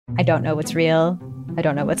I don't know what's real. I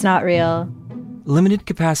don't know what's not real. Limited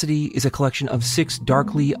Capacity is a collection of 6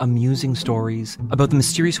 darkly amusing stories about the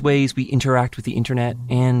mysterious ways we interact with the internet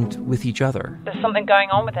and with each other. There's something going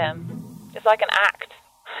on with him. It's like an act.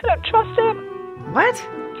 I don't trust him. What?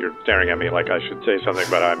 You're staring at me like I should say something,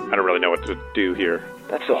 but I don't really know what to do here.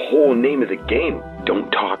 That's the whole name of the game.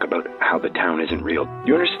 Don't talk about how the town isn't real.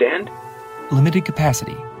 You understand? Limited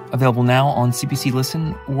Capacity. Available now on CBC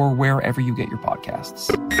Listen or wherever you get your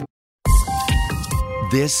podcasts.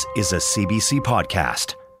 This is a CBC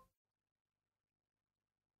podcast.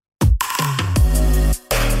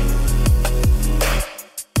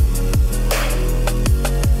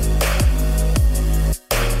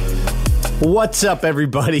 What's up,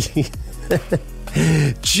 everybody?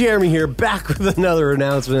 Jeremy here, back with another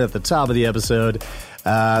announcement at the top of the episode.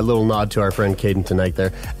 A little nod to our friend Caden tonight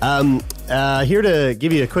there. Here to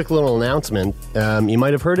give you a quick little announcement. You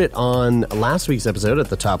might have heard it on last week's episode at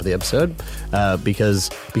the top of the episode because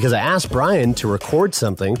I asked Brian to record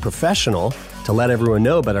something professional to let everyone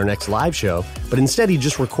know about our next live show, but instead he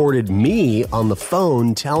just recorded me on the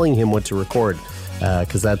phone telling him what to record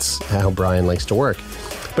because that's how Brian likes to work.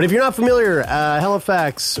 But if you're not familiar,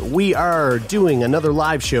 Halifax, we are doing another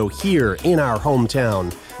live show here in our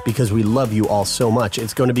hometown because we love you all so much.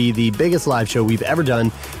 It's going to be the biggest live show we've ever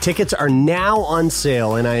done. Tickets are now on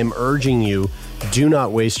sale, and I am urging you, do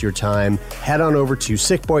not waste your time. Head on over to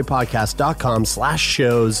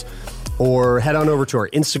sickboypodcast.com/shows or head on over to our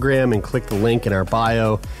Instagram and click the link in our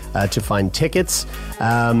bio to find tickets.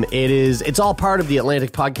 It's all part of the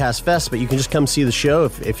Atlantic Podcast Fest, but you can just come see the show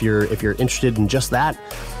if you're interested in just that.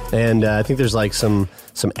 And I think there's like some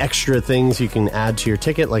extra things you can add to your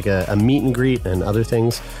ticket, like a meet and greet and other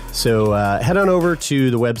things. So head on over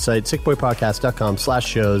to the website,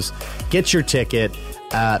 sickboypodcast.com/shows. Get your ticket.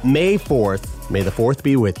 May 4th, may the 4th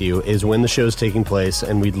be with you, is when the show's taking place,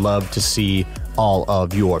 and we'd love to see all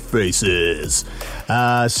of your faces.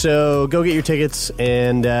 So go get your tickets,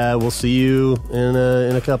 and we'll see you in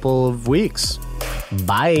a couple of weeks.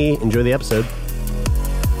 Bye. Enjoy the episode.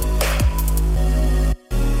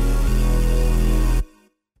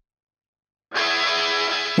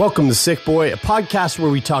 Welcome to Sick Boy, a podcast where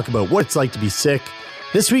we talk about what it's like to be sick.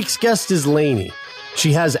 This week's guest is Lainie.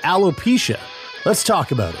 She has alopecia. Let's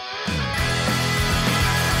talk about it.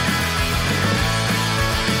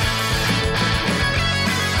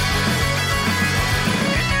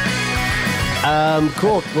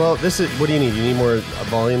 Cool. Well, this is. What do you need? You need more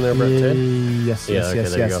volume there, Brett? Yes. Yeah.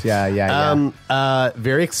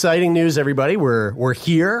 Very exciting news, everybody. We're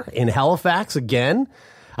here in Halifax again.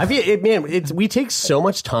 I feel we take so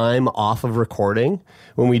much time off of recording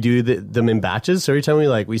when we do them in batches. So every time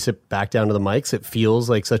we sit back down to the mics, it feels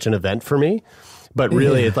like such an event for me. But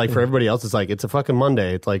really, it's like for everybody else, it's like it's a fucking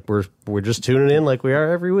Monday. It's like we're just tuning in like we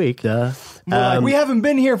are every week. We haven't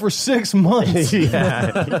been here for 6 months.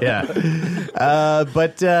 yeah.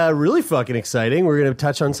 But really fucking exciting. We're going to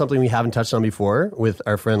touch on something we haven't touched on before with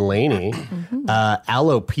our friend Lainie.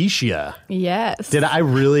 Alopecia. Yes. Did I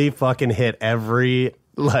really fucking hit every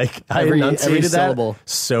enunciated syllable that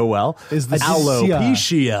so well? Is the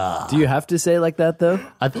alopecia? Do you have to say it like that, though?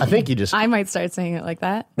 I think you just... I might start saying it like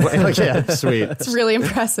that. Yeah, sweet. It's really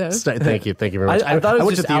impressive. Thank you very much. I thought it was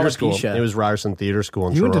went just to theater alopecia. school. It was Ryerson Theater School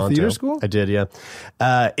in You Toronto. went to theater school? I did, yeah.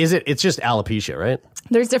 It's just alopecia, right?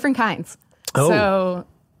 There's different kinds. Oh. So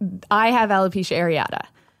I have alopecia areata,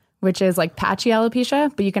 which is like patchy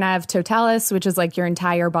alopecia, but you can have totalis, which is like your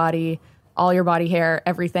entire body, all your body hair,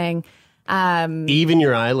 everything. Even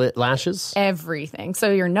your eyelashes? Everything.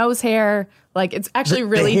 So your nose hair, like it's actually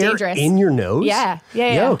really the hair dangerous. In your nose? Yeah.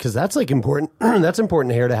 Yo, because that's like important. That's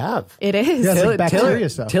important hair to have. It is. Yeah, it's like bacteria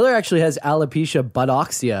stuff. Taylor actually has alopecia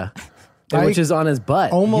buttoxia, which is on his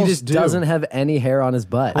butt. Almost he just doesn't have any hair on his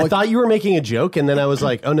butt. I thought you were making a joke, and then I was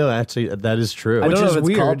like, oh no, actually, that is true. I don't know is if it's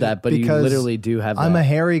weird called that, but you because literally do have that. I'm a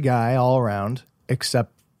hairy guy all around,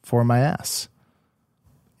 except for my ass.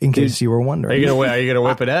 In case you were wondering. Are you gonna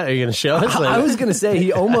whip it out? Are you gonna show us? I was going to say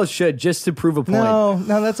he almost should, just to prove a point.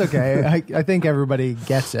 No, that's okay. I think everybody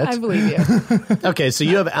gets it. I believe you. Okay, so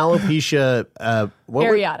you have alopecia...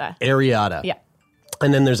 Areata. Areata. Yeah.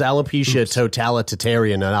 And then there's alopecia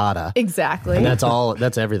totalitarianata. Exactly. And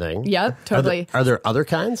that's everything. Yep, totally. Are there other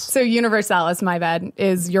kinds? So universalis, my bad,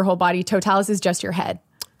 is your whole body. Totalis is just your head.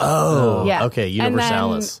 Oh, yeah. Okay,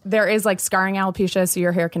 universalis. And then there is like scarring alopecia, so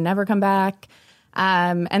your hair can never come back.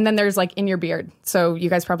 And then there's like in your beard. So you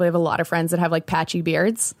guys probably have a lot of friends that have like patchy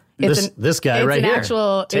beards. This guy right here. It's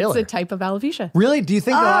Taylor. a type of alopecia. Really? Do you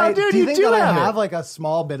think that dude, do you you think do that I have it. have like a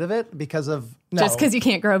small bit of it because of no. Just because you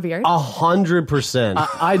can't grow a beard? 100%.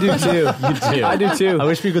 I do too. You do. I do too. I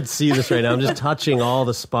wish we could see this right now. I'm just touching all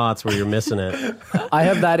the spots where you're missing it. I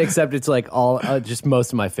have that, except it's like all just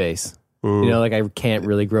most of my face. You know, like I can't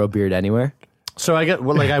really grow a beard anywhere. So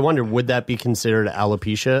I wonder, would that be considered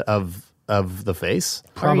alopecia of the face?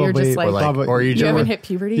 Or you're just like, or you haven't hit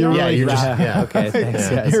puberty yet? Yeah, you're just Okay, thanks,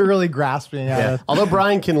 guys. You're really grasping at it. Although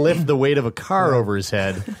Brian can lift the weight of a car over his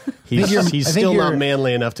head, he's still not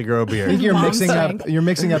manly enough to grow a beard. I think you're Mom mixing strength.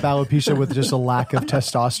 up alopecia with just a lack of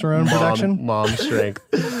testosterone production. Mom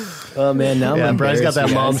strength. Oh man, now I'm Brian's got that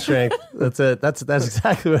embarrassed, you mom guys. strength. That's it. That's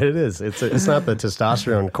exactly what it is. It's not the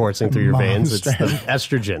testosterone coursing through your Mom veins. strength. It's the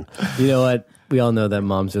estrogen. You know what? We all know that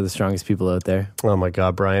moms are the strongest people out there. Oh my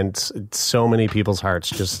God, Brian! So many people's hearts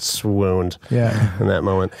just swooned. Yeah. In that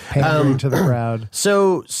moment. Pandering to the crowd.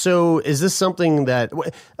 So is this something that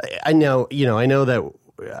I know? I know that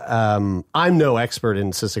I'm no expert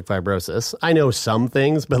in cystic fibrosis. I know some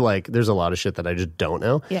things, but like, there's a lot of shit that I just don't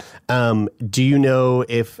know. Yeah. Do you know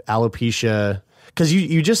if alopecia? Because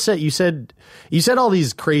you said all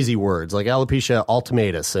these crazy words like alopecia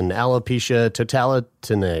ultimatus and alopecia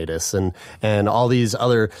totalitatis and all these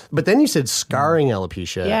other. But then you said scarring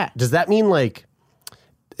alopecia. Yeah. Does that mean like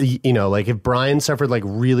if Brian suffered like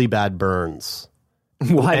really bad burns?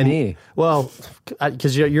 Why me? Well,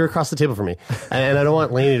 because you're across the table from me, and I don't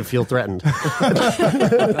want Lainie to feel threatened.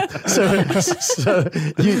 so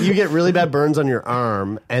you get really bad burns on your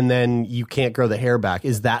arm, and then you can't grow the hair back.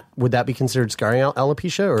 Would that be considered scarring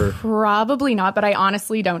alopecia, or Probably not, but I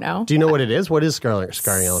honestly don't know. do you know what it is? What is scarring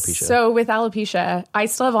alopecia? So with alopecia, I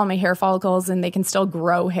still have all my hair follicles and they can still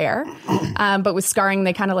grow hair. But with scarring,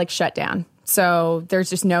 they kind of like shut down. So there's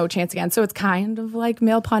just no chance again. So it's kind of like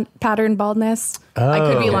male pattern baldness. I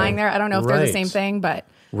could be lying there. I don't know if they're the same thing, but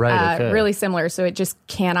really similar. So it just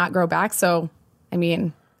cannot grow back. So, I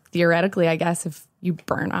mean, theoretically, I guess if you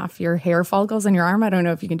burn off your hair follicles in your arm, I don't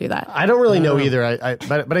know if you can do that. I don't really know either.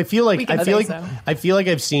 But I feel like so. I feel like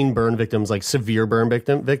I've seen burn victims, like severe burn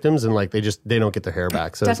victims, and like they don't get their hair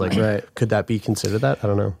back. So Definitely. it's like, could that be considered that? I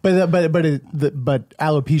don't know. But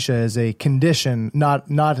alopecia is a condition, not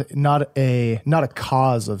a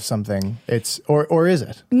cause of something. It's or is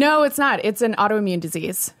it? No, it's not. It's an autoimmune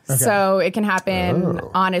disease. So it can happen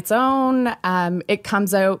on its own. It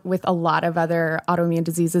comes out with a lot of other autoimmune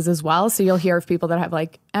diseases as well. So you'll hear of people that have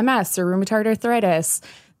like MS or rheumatoid arthritis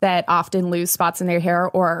that often lose spots in their hair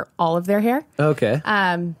or all of their hair. Okay.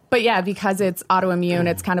 But yeah, because it's autoimmune,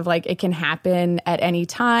 it's kind of like it can happen at any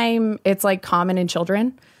time. It's like common in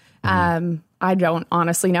children. I don't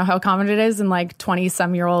honestly know how common it is in like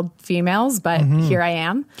 20-some-year-old females, but here I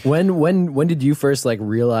am. When did you first like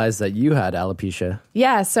realize that you had alopecia?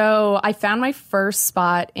 Yeah, so I found my first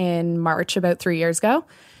spot in March about 3 years ago.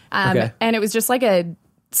 And it was just like a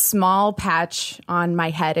small patch on my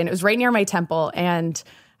head, and it was right near my temple. And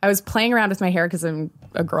I was playing around with my hair because I'm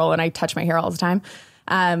a girl and I touch my hair all the time.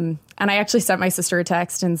 And I actually sent my sister a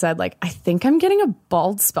text and said, like, I think I'm getting a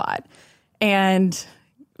bald spot. And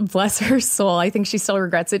bless her soul, I think she still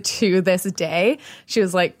regrets it to this day. She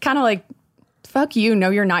was like, kind of like, fuck you. No,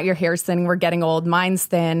 you're not. Your hair's thin. We're getting old. Mine's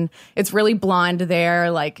thin. It's really blonde there.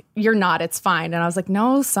 Like, you're not. It's fine. And I was like,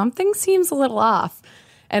 no, something seems a little off.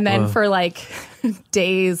 And then for like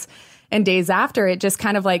days and days after, it just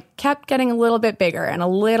kind of like kept getting a little bit bigger and a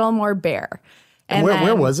little more bare. And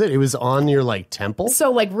where was it? It was on your like temple?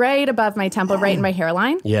 So like right above my temple, right in my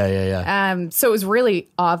hairline. Yeah. So it was really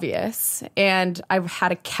obvious. And I've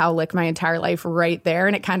had a cowlick my entire life right there.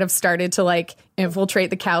 And it kind of started to like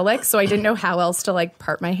infiltrate the cowlick. So I didn't know how else to like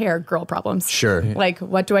part my hair. Girl problems. Sure. Like,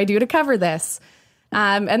 what do I do to cover this?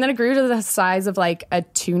 And then it grew to the size of like a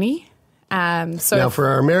toonie. So now, for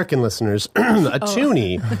our American listeners, a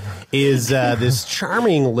toonie is this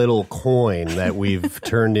charming little coin that we've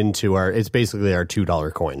turned into it's basically our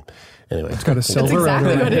 $2 coin. Anyway, it's got a silver. That's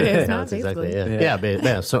exactly what it is. Yeah, Not exactly. basically.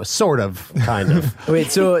 Yeah. So sort of, kind of.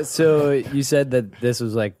 Wait, so you said that this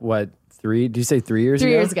was like what, 3? Did you say 3 years ago?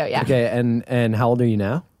 3 years ago, yeah. Okay, and how old are you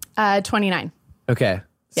now? 29. Okay.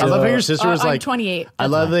 I love how your sister was I'm like, 28. I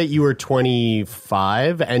love that you were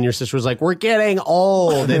 25 and your sister was like, we're getting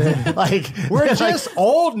old. And like, We're just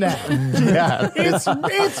old now. yeah.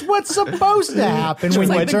 It's what's supposed to happen when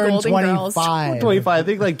like you the turn Golden Girls. 25. 25. I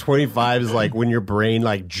think like 25 is like when your brain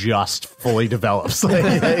like just fully develops. Like,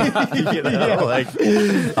 like,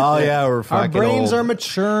 oh yeah, we're Our fucking brains old. are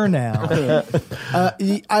mature now.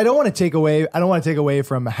 I don't want to take away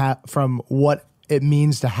from what it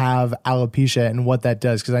means to have alopecia and what that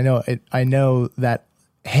does, because I know that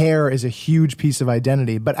hair is a huge piece of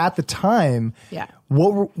identity. But at the time, Yeah.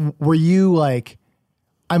 what were you like?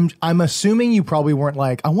 I'm assuming you probably weren't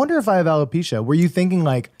like, I wonder if I have alopecia. Were you thinking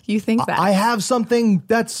like, You think that? I have something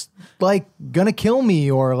that's like gonna kill me,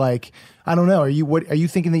 or like, I don't know. Are you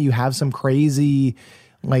thinking that you have some crazy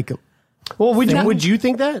like? Well, would you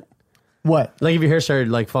think that? What? Like if your hair started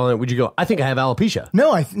like falling out, would you go, I think I have alopecia?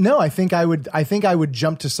 No, I think I would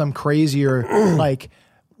jump to some crazier like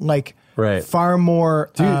Right. far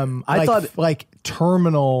more I thought like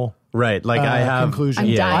terminal. Right, like I have conclusion.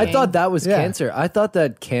 I'm dying. I thought that was Yeah. cancer. I thought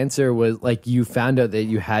that cancer was like you found out that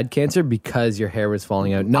you had cancer because your hair was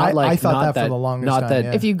falling out. Not I thought that for the longest not time, that.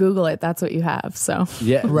 yeah. If you Google it, that's what you have. So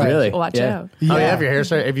Yeah, Right. really. watch yeah. out. Oh, yeah, if your hair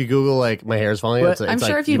started, if you Google like my hair's falling out, it's I'm sure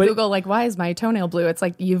like, if you Google like why is my toenail blue, it's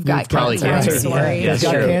like you've got probably cancer. cancer. I'm sorry. Yeah, You've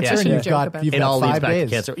got sure. cancer, Yeah, and sure. you've got it all leads 5 back days.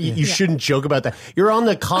 to cancer. You shouldn't joke about that. You're on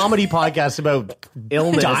the comedy podcast about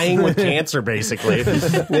illness, dying with cancer, basically.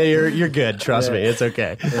 You're good. Trust me, it's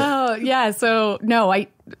okay. Oh yeah. So no,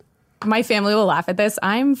 my family will laugh at this.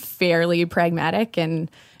 I'm fairly pragmatic and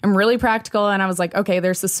I'm really practical. And I was like, okay,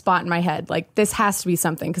 there's this spot in my head. Like this has to be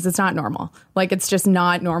something because it's not normal. Like it's just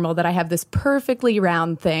not normal that I have this perfectly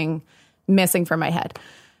round thing missing from my head.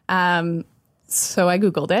 So I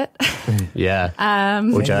Googled it. Yeah,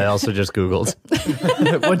 which I also just Googled.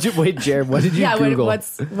 Jared, what did you Yeah. Google?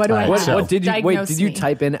 What do I What have? did you Diagnose did you me.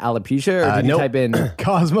 type in alopecia or did you nope. type in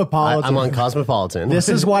Cosmopolitan. I'm on Cosmopolitan. This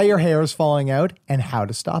is why your hair is falling out and how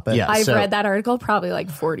to stop it. Yeah. I've So- read that article probably like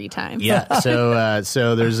 40 times. Yeah,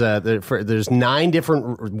 so there's 9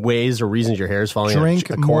 different ways or reasons your hair is falling Drink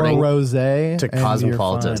out more according rosé to and you're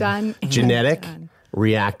Cosmopolitan. fine. Done. Genetic, Done.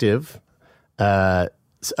 reactive. 7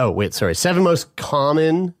 most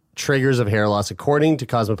common triggers of hair loss according to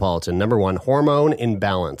Cosmopolitan. Number 1, hormonal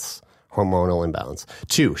imbalance.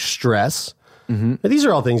 2, stress. Now, these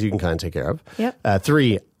are all things you can kind of take care of. Yep.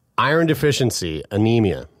 3, iron deficiency,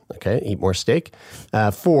 anemia. Okay, eat more steak.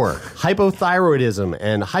 4, hypothyroidism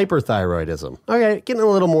and hyperthyroidism. Okay, getting a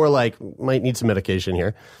little more like, might need some medication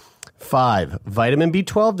here. 5, vitamin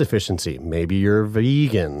B12 deficiency. Maybe you're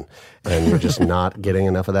vegan and you're just not getting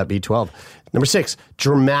enough of that B12. Number 6,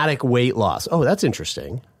 dramatic weight loss. Oh, that's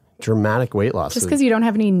interesting. Dramatic weight loss. Just because you don't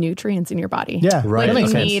have any nutrients in your body. Yeah, Right. Like you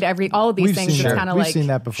Okay. need all of these We've things. seen It's that. kind of We've like seen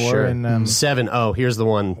that before. Sure. And 7, here's the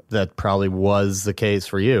one that probably was the case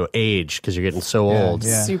for you. Age, because you're getting so old.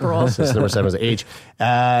 yeah. super old. So number 7 is age.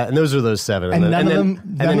 And those are those 7. And then, none of them-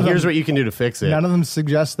 and none then of here's them- what you can do to fix it. none of them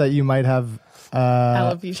suggest that you might have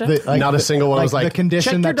Alopecia? Not a single one was like, the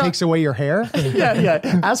condition check your that takes away your hair. yeah.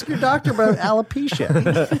 Ask your doctor about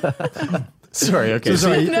alopecia. Sorry. Okay. So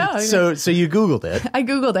sorry. No. So you Googled it. I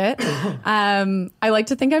Googled it. I like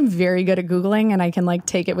to think I'm very good at Googling and I can like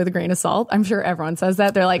take it with a grain of salt. I'm sure everyone says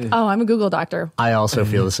that. They're like, oh, I'm a Google doctor. I also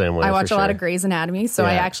feel the same way. I watch for a lot sure. of Grey's Anatomy, so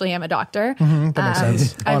I Yeah. actually am a doctor. That makes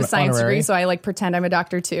sense. I have a On- science honorary. degree, so I like pretend I'm a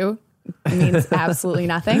doctor too. It means absolutely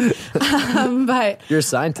nothing. But you're a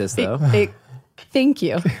scientist though? Thank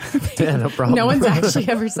you. Yeah, no problem. No one's actually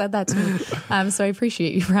ever said that to me. So I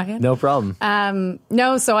appreciate you, Brian. No problem.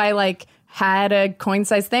 No, so I like had a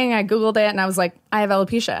coin-sized thing. I Googled it and I was like, I have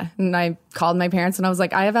alopecia. And I called my parents and I was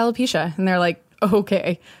like, I have alopecia. And they're like,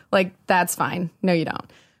 okay, like that's fine. No, you don't.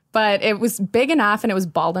 But it was big enough and it was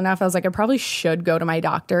bald enough. I was like, I probably should go to my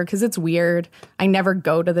doctor because it's weird. I never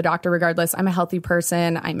go to the doctor regardless. I'm a healthy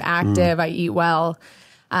person. I'm active. I eat well.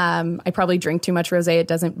 I probably drink too much rosé. It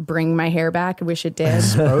doesn't bring my hair back. I wish it did.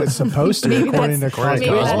 It's supposed to, Maybe according to that's- maybe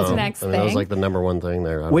Cosmo. that's the next I mean, that was thing. like the number one thing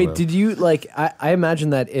there. I don't Wait, know. did you like? I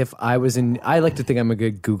imagine that if I was in, I like to think I'm a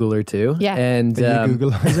good Googler too. Yeah. and You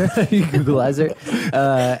Googleizer? you Googleizer.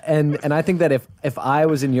 And I think that if I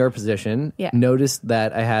was in your position, Yeah. noticed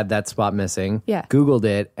that I had that spot missing, Yeah. Googled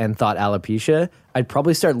it and thought alopecia, I'd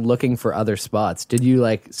probably start looking for other spots. Did you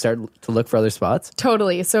like start to look for other spots?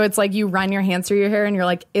 Totally. So it's like you run your hands through your hair and you're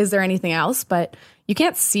like, is there anything else? But you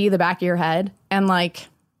can't see the back of your head. And like,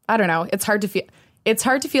 I don't know. It's hard to feel. It's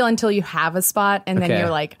hard to feel until you have a spot. And then Okay. you're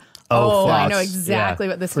like, oh, I know thoughts. exactly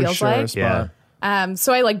what this For feels sure. like. Yeah.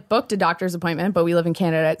 So I like booked a doctor's appointment, but we live in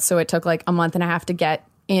Canada. So it took like a month and a half to get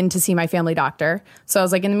in to see my family doctor. So I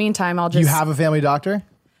was like, in the meantime, I'll just. You have a family doctor?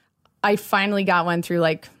 I finally got one through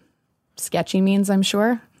like sketchy means, I'm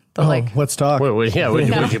sure. But like, Let's talk. Would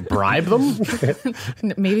you bribe them?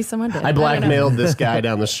 maybe someone did. I don't know. blackmailed this guy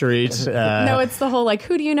down the street. No, it's the whole like,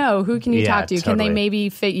 who do you know? Who can you Yeah, talk to? Can they totally. maybe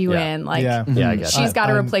fit you Yeah. in? Like, Yeah. Yeah, I guess. she's got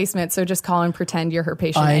a I'm- replacement, so just call and pretend you're her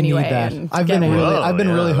patient I anyway. need that. And I've get been it. really, Whoa, I've been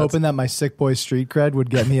yeah, really that's- hoping that my sick boy street cred would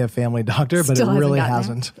get me a family doctor, but Still it really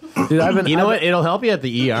hasn't hasn't. Dude, I've been, You know what? It'll help you at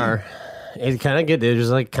the ER. it kind of there's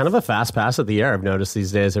like kind of a fast pass at the ER. I've noticed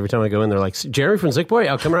these days. Every time I go in, they're like, Jerry from Sick Boy,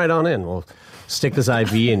 I'll come right on in. We'll stick this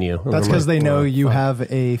IV in you. That's because they know you have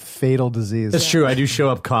a fatal disease. That's true. I do show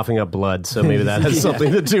up coughing up blood, so maybe that has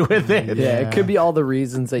something to do with it. Yeah, it could be all the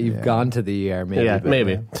reasons that you've gone to the ER. Maybe,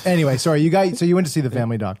 maybe. Anyway, sorry, so you went to see the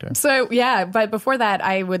family doctor. So yeah, but before that,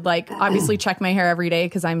 I would like obviously check my hair every day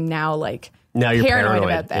because I'm now like you're paranoid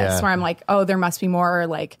about this. Where I'm like, oh, there must be more.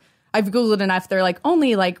 Like I've Googled enough. They're like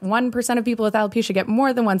only like 1% of people with alopecia get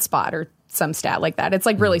more than one spot or some stat like that. It's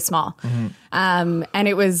like really small. And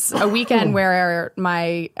it was a weekend where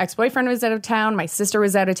my ex-boyfriend was out of town. My sister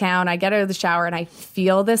was out of town. I get out of the shower and I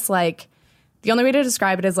feel this like, the only way to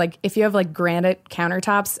describe it is like if you have like granite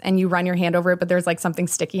countertops and you run your hand over it, but there's like something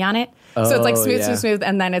sticky on it. So it's like smooth,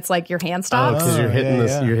 and then it's like your hand stops. Because you're hitting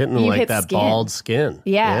you're hitting like that skin. Bald skin.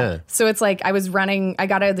 Yeah. So it's like I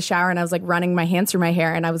got out of the shower and I was like running my hands through my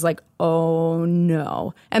hair and I was like, oh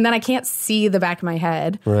no. And then I can't see the back of my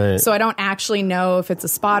head. Right. So I don't actually know if it's a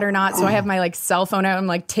spot or not. So I have my like cell phone out. I'm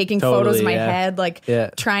like taking photos of my head, like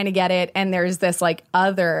trying to get it. And there's this like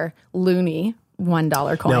other loony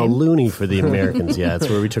 $1 coin. Now, loony for the Americans, it's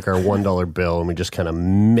where we took our $1 bill and we just kind of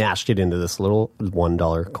mashed it into this little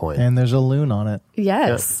 $1 coin. And there's a loon on it.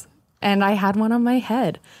 Yes. Yeah. And I had one on my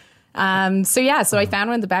head. So I found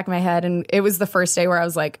one in the back of my head, and it was the first day where I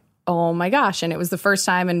was like, oh my gosh. And it was the first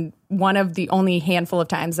time and one of the only handful of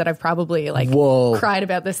times that I've probably like cried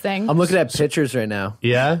about this thing. I'm looking at pictures right now.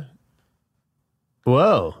 Yeah?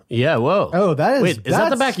 Whoa. Yeah, whoa. Oh, that is... Wait, is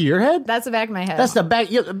that the back of your head? That's the back of my head. That's the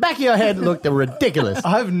back of your head looked ridiculous.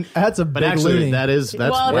 That's a big actually, loony. that's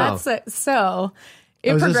wow. So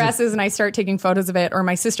it progresses and I start taking photos of it, or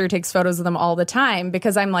my sister takes photos of them all the time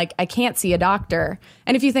because I'm like, I can't see a doctor.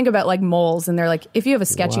 And if you think about like moles, and they're like, if you have a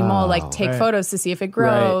sketchy mole, like take photos to see if it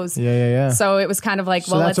grows. Right. Yeah. So it was kind of like,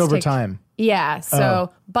 so that's over time. Yeah.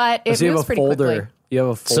 So, but it moves pretty quickly. You have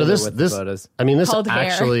a folder with the photos. I mean, this Called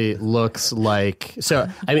actually looks like, so,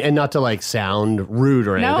 I mean, and not to like sound rude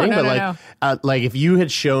or anything, but like if you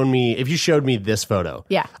showed me this photo,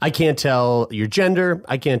 I can't tell your gender,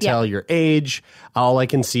 I can't tell your age. All I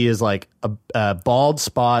can see is like a bald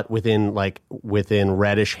spot within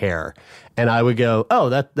reddish hair. And I would go, oh,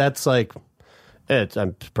 that's like,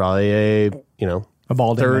 I'm probably a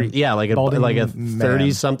balding man. Yeah, like a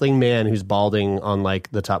 30-something man who's balding on like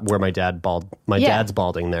the top where my dad's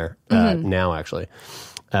balding there now actually.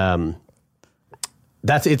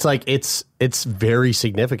 It's very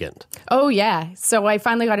significant. Oh yeah. So I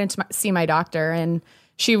finally got in to see my doctor, and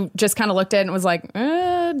she just kind of looked at it and was like,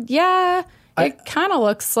 yeah, it kind of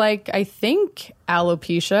looks like, I think,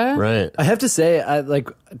 alopecia. Right. I have to say,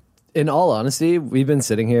 in all honesty, we've been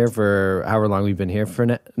sitting here for however long we've been here for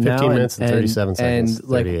now. 15 minutes and 37 seconds. And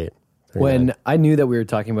 38. 39. When I knew that we were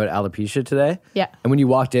talking about alopecia today, and when you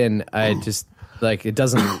walked in, I just it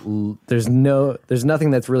doesn't. There's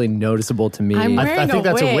nothing that's really noticeable to me. I'm wearing I think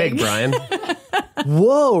that's wig. a wig, Brian.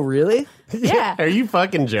 Whoa, really? Yeah. Are you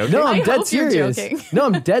fucking joking? No, I'm I dead hope you're serious. joking. No,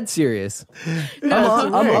 I'm dead serious.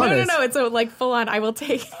 I'm honest. No. It's like full on. I will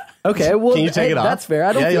take. Okay, well, can you take it off? That's fair.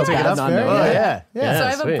 I don't feel you'll take bad it off. not knowing. Oh, yeah. So I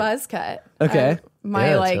have sweet. a buzz cut. Okay.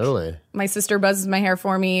 Totally. My sister buzzes my hair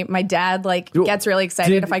for me. My dad gets really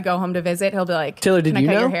excited if I go home to visit. He'll be like, Taylor, did can you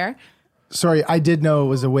I cut know? your hair? Sorry, I did know it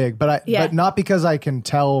was a wig, but not because I can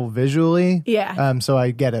tell visually. Yeah. So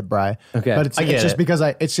I get it, Bri. Okay. But it's just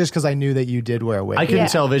because I knew that you did wear a wig. I couldn't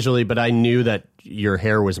tell visually, but I knew that your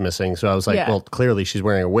hair was missing. So I was like, well, clearly she's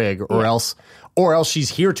wearing a wig, or else she's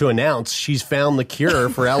here to announce she's found the cure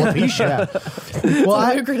for alopecia. Well,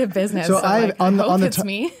 it's a lucrative business. So on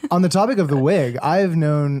the topic of the wig, I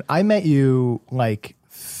met you like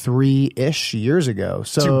 3-ish years ago.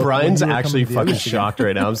 So dude, Brian's actually fucking shocked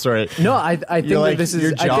right now. I'm sorry. No, I think that this is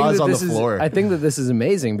your jaw's on the floor. I think that this is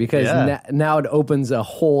amazing because now it opens a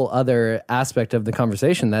whole other aspect of the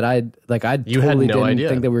conversation that I totally didn't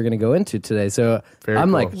think that we were going to go into today. So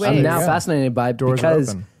I'm cool. I'm now fascinated by it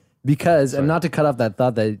because and not to cut off that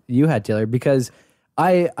thought that you had, Taylor, because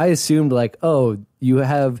I assumed you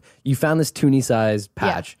found this toonie sized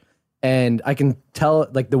patch. And I can tell,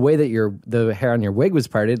 the way that the hair on your wig was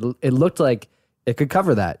parted, it looked like it could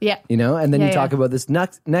cover that. Yeah. And then you talk about this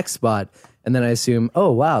next spot, and then I assume,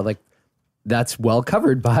 oh, wow, that's well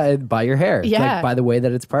covered by your hair. Yeah. By the way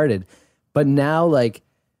that it's parted. But now,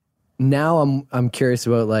 I'm curious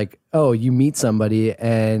about, you meet somebody,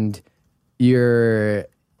 and you're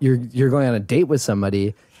going on a date with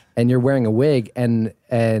somebody, and you're wearing a wig, and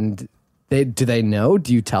do they know?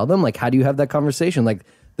 Do you tell them? How do you have that conversation?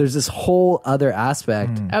 there's this whole other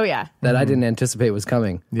aspect. Oh yeah, that I didn't anticipate was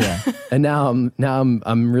coming. Yeah, and now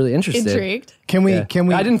I'm really interested. Intrigued. Can we?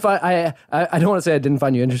 I didn't find. I don't want to say I didn't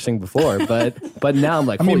find you interesting before, but now I'm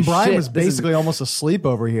like, I mean, holy Brian shit, was basically almost asleep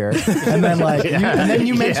over here, and then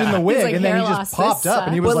you mentioned the wig, like, and then he hair just loss, popped this up,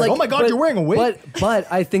 and he was sucks. like, "Oh my god, you're wearing a wig!"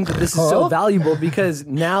 But I think that this is so valuable because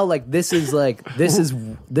now, like, this is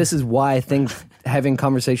why I think having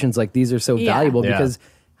conversations like these are so valuable because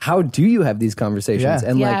how do you have these conversations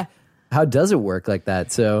and like how does it work like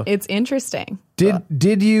that? So it's interesting.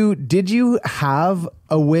 Did you have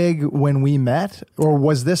a wig when we met, or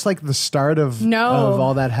was this like the start of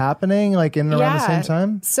all that happening, like in around the same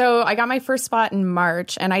time? So I got my first spot in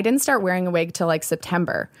March, and I didn't start wearing a wig till like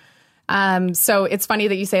September. So it's funny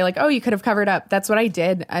that you say like, oh, you could have covered up. That's what I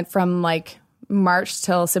did from like March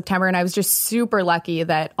till September, and I was just super lucky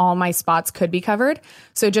that all my spots could be covered.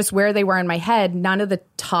 So just where they were in my head, none of the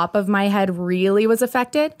top of my head really was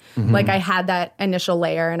affected. Like I had that initial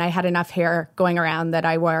layer, and I had enough hair going around that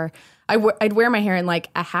I'd wear my hair in like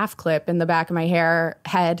a half clip in the back of my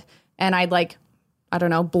head, and I'd like, I don't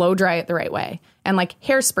know, blow dry it the right way and like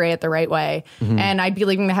hairspray it the right way. And I'd be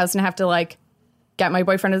leaving the house and have to like get my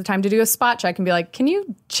boyfriend at the time to do a spot check and be like, can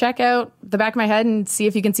you check out the back of my head and see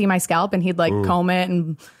if you can see my scalp? And he'd like comb it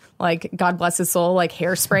and like, God bless his soul, like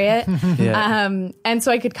hairspray it. And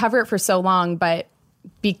so I could cover it for so long, but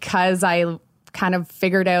because I kind of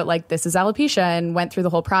figured out like this is alopecia and went through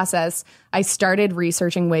the whole process, I started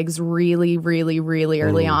researching wigs really, really, really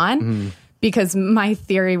early on. Because my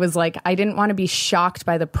theory was like, I didn't want to be shocked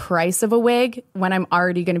by the price of a wig when I'm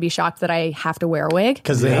already going to be shocked that I have to wear a wig.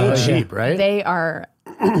 Because they ain't cheap, right? They are,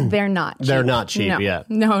 they're not cheap. They're not cheap,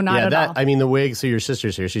 No, not at all. I mean, the wig, so your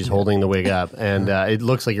sister's here, she's holding the wig up, and it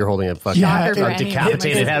looks like you're holding a fucking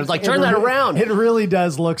decapitated head. It's like, turn that around. It really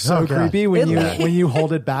does look so creepy when you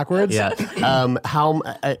hold it backwards. Yeah.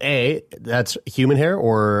 That's human hair,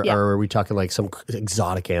 or are we talking like some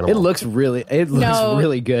exotic animal? It looks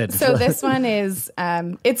really good. So this one is,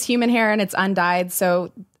 it's human hair and it's undyed.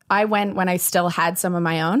 So I went when I still had some of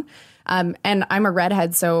my own. And I'm a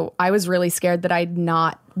redhead, so I was really scared that I'd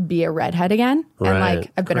not be a redhead again. Right. And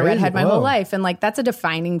like, I've been a redhead my whole life. And like, that's a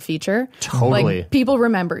defining feature. Totally. Like, people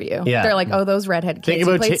remember you. Yeah. They're like, oh, those redhead kids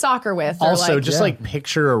you played soccer with. Also, like, like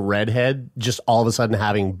picture a redhead just all of a sudden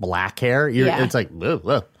having black hair. It's like,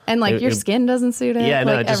 ugh. And like your skin doesn't suit it. Yeah,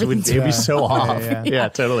 no, like, it'd be so off. Yeah,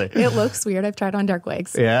 totally. It looks weird. I've tried on dark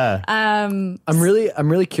wigs. Yeah. I'm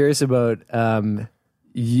really curious about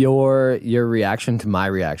your reaction to my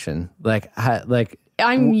reaction. Like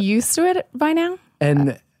I'm used to it by now.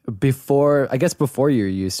 And before you're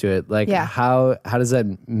used to it, like how does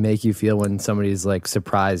that make you feel when somebody's like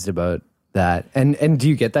surprised about that? And do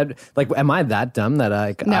you get that? Like, am I that dumb that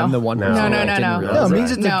I'm the one person?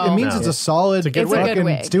 No. It means it's a solid. It's a good wig.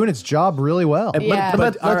 It's doing its job really well.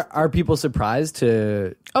 But are people surprised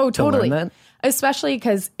to? Oh, totally. To learn that? Especially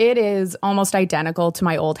because it is almost identical to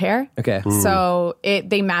my old hair. Okay. So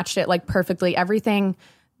they matched it like perfectly. Everything,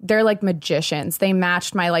 they're like magicians. They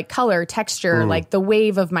matched my like color, texture, like the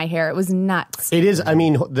wave of my hair. It was nuts. It is. I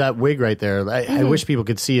mean, that wig right there, I wish people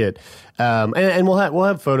could see it. And we'll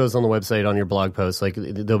have photos on the website on your blog post. Like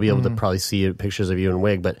they'll be able to probably see pictures of you in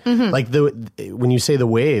wig. But like when you say the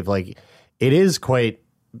wave, like it is quite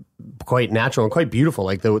natural and quite beautiful,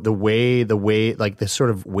 like the way like the sort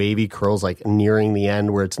of wavy curls like nearing the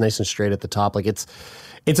end where it's nice and straight at the top. Like it's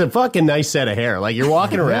a fucking nice set of hair. Like you're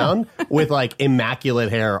walking around with like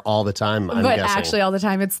immaculate hair all the time. I'm guessing. Actually all the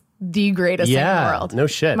time it's the greatest thing in the world. No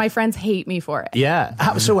shit. My friends hate me for it.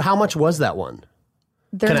 Yeah. So how much was that one?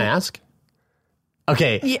 Can I ask?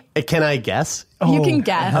 Okay. Can I guess? You can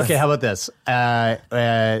guess. Okay, how about this?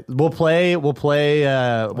 We'll play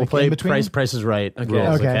Price is Right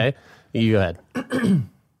rules, okay? You go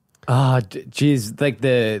ahead. Geez, like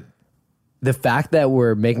the fact that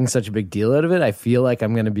we're making such a big deal out of it, I feel like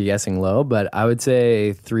I'm going to be guessing low, but I would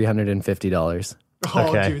say $350. Oh,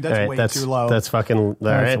 okay. dude, that's too low. That's fucking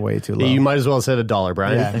way too low. You might as well have said $1,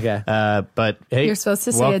 Brian. Yeah. Okay. But hey, you're supposed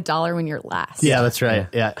to say $1 when you're last. Yeah, that's right.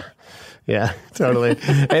 Yeah, totally.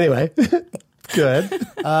 Anyway, good.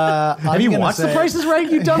 Have you watched The Price is Right,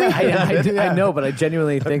 you dummy? I know, but I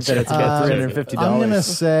genuinely think that it's about $350. I'm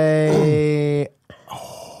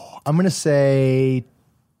gonna say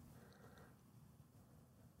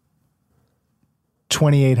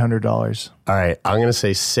 $2,800. All right, I'm going to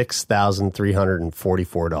say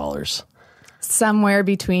 $6,344. Somewhere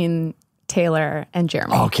between Taylor and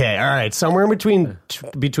Jeremy. Okay, all right, somewhere in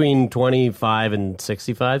between 25 and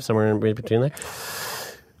 65, somewhere in between there.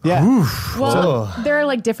 Yeah. Well, there are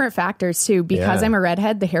like different factors too. Because I'm a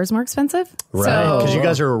redhead, the hair's more expensive. Right. Because you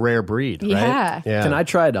guys are a rare breed, right? Yeah. Can I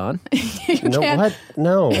try it on? What?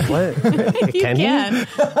 No. What? Can you?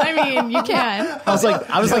 I mean, you can. I was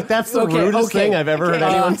like, that's the rudest thing I've ever heard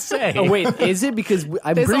anyone say. Oh, wait. Is it? Because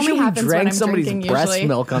I'm pretty sure we drank somebody's breast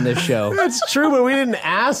milk on this show. That's true, but we didn't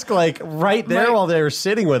ask like right there while they were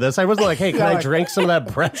sitting with us. I wasn't like, hey, can I drink some of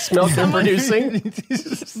that breast milk you're producing?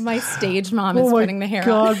 My stage mom is putting the hair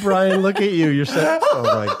on. Brian, look at you. You're so... Oh,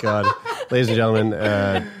 my God. Ladies and gentlemen,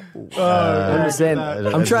 I'm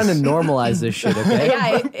trying to normalize this shit, okay?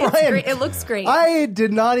 Yeah, it's Brian, great. It looks great. I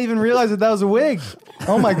did not even realize that was a wig.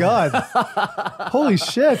 Oh, my God. Holy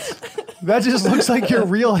shit. That just looks like your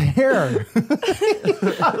real hair.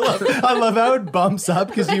 I love how it bumps up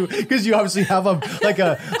because you obviously have a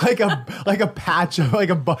patch of like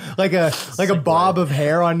a bob of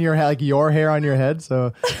hair on your head, like your hair on your head.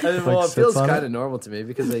 So well, it feels kind of normal to me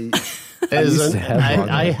because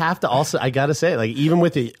I have to also, I gotta say, like even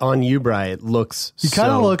with it on you, Brian, it looks you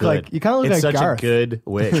kind of look good. like it's such Garth. a good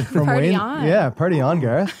wig from Party Wayne. on. Yeah, party on,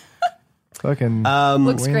 Garth. Fucking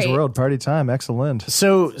looks Wayne's great. World party time, excellent.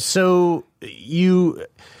 So you,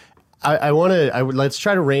 let's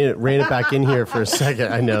try to rein it back in here for a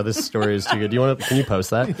second. I know this story is too good. Can you post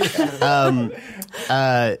that?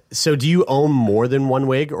 So do you own more than one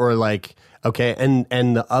wig, or like? Okay,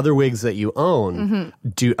 and the other wigs that you own,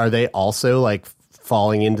 are they also like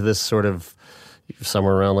falling into this sort of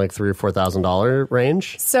somewhere around like $3,000 or $4,000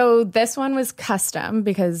 range? So this one was custom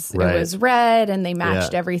because it was red and they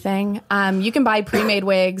matched everything. You can buy pre-made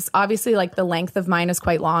wigs. Obviously, like the length of mine is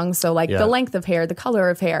quite long. So like the length of hair, the color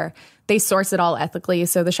of hair, they source it all ethically.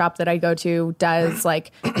 So the shop that I go to does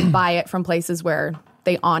like buy it from places where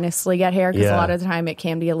they honestly get hair, because a lot of the time it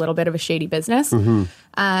can be a little bit of a shady business.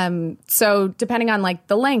 So depending on like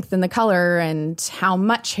the length and the color and how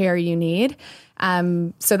much hair you need.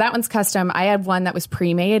 So that one's custom. I had one that was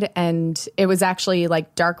pre-made and it was actually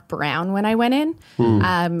like dark brown when I went in,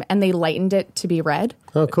 and they lightened it to be red.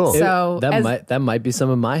 Oh, cool. So that might be some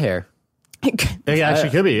of my hair. It actually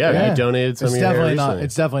could be. Yeah, you donated some of your hair recently.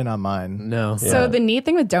 It's definitely not mine. No. So the neat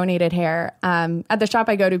thing with donated hair, at the shop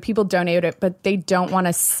I go to, people donate it, but they don't want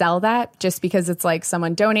to sell that just because it's like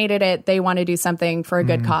someone donated it. They want to do something for a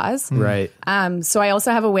good cause. Right. So I also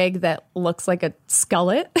have a wig that looks like a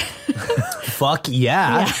skullet. Fuck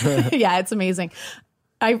yeah. Yeah, it's amazing.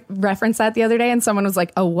 I referenced that the other day and someone was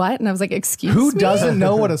like, "A what?" And I was like, "Excuse me?" Who doesn't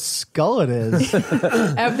know what a skullet is?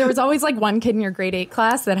 There was always like one kid in your grade 8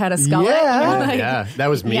 class that had a skullet. Yeah. Like,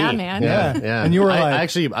 that was me. Yeah, man. Yeah. And you were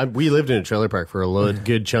like... we lived in a trailer park for a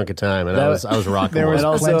good chunk of time, and I was rocking. There was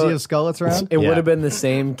one. plenty of skullets around? It would have been the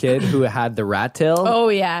same kid who had the rat tail. Oh,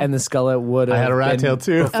 yeah. And the skullet would have I had a rat tail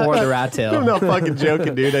too. Before the rat tail. I'm not fucking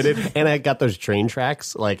joking, dude. I did. And I got those train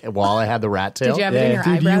tracks like while I had the rat tail. Did you have it in your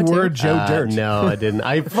eyebrow you too? were Joe Dirt. No, I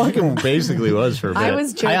didn't. I fucking basically was for a bit. I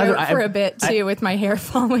was Joe Dirt for a bit too, with my hair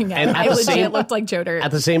falling out. And I legit looked like Joe Dirt.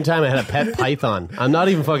 At the same time, I had a pet python. I'm not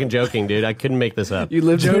even fucking joking, dude. I couldn't make this up. You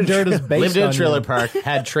lived Joe Dirt is based lived in a on trailer you. park,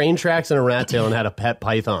 had train tracks and a rat tail, and had a pet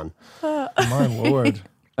python. My lord.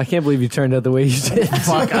 I can't believe you turned out the way you did.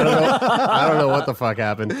 Fuck, I don't know what the fuck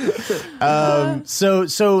happened.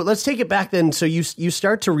 So let's take it back then. So you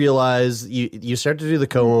start to realize you start to do the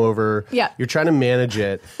comb over. Yeah. You're trying to manage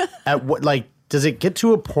it. At what, like, does it get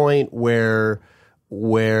to a point where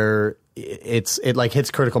it like hits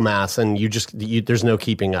critical mass and there's no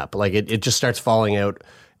keeping up? Like it just starts falling out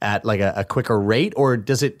at like a quicker rate, or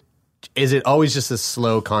is it always just a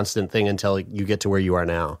slow, constant thing until you get to where you are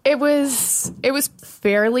now? It was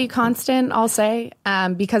fairly constant, I'll say,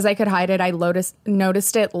 because I could hide it. I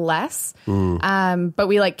noticed it less, but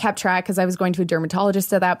we like kept track because I was going to a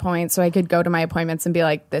dermatologist at that point, so I could go to my appointments and be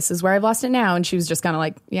like, "This is where I've lost it now," and she was just kind of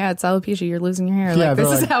like, "Yeah, it's alopecia. You're losing your hair. Yeah, like,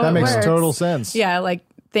 this is like, how that it makes works." total sense. Yeah, like.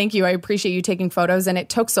 Thank you. I appreciate you taking photos. And it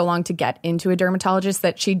took so long to get into a dermatologist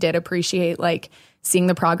that she did appreciate like seeing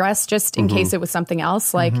the progress just in case it was something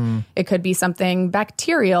else. Like it could be something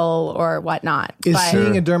bacterial or whatnot. Is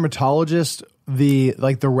seeing a dermatologist the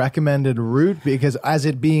recommended route? Because as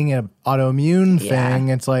it being an autoimmune thing,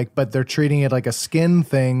 it's like, but they're treating it like a skin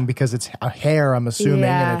thing because it's a hair, I'm assuming,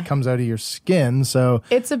 and it comes out of your skin. So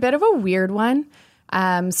it's a bit of a weird one.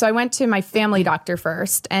 So I went to my family doctor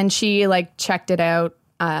first and she like checked it out.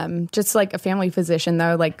 Just like a family physician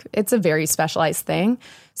though, like it's a very specialized thing.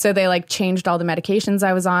 So they like changed all the medications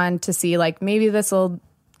I was on to see like maybe this will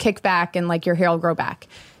kick back and like your hair will grow back.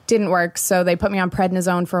 Didn't work. So they put me on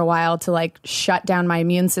prednisone for a while to like shut down my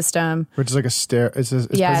immune system. Which is like a steroid. It's a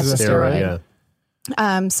steroid.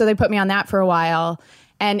 Yeah. So they put me on that for a while.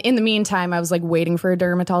 And in the meantime, I was like waiting for a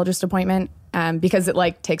dermatologist appointment because it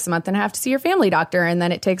like takes a month and a half to see your family doctor. And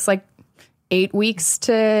then it takes like 8 weeks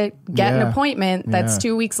to get an appointment. That's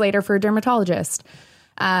 2 weeks later for a dermatologist.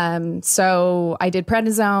 So I did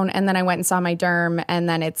prednisone, and then I went and saw my derm, and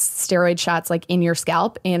then it's steroid shots like in your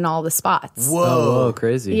scalp in all the spots. Whoa,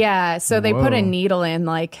 crazy. Yeah. So they put a needle in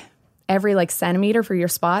like every like centimeter for your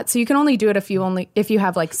spot. So you can only do it if you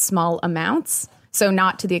have like small amounts. So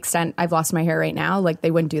not to the extent I've lost my hair right now. Like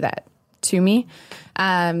they wouldn't do that to me.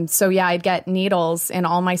 So yeah, I'd get needles in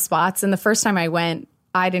all my spots. And the first time I went,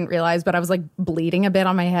 I didn't realize, but I was like bleeding a bit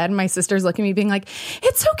on my head. And my sister's looking at me being like,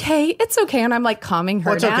 it's okay. And I'm like calming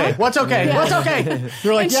her down. What's okay? Yeah. What's okay?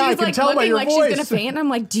 You're like, and yeah, I she's can like tell by looking your like voice. she's going to faint. And I'm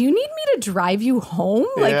like, do you need me to drive you home?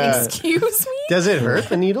 Like, excuse me? Does it hurt,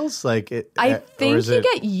 the needles? Like, I think you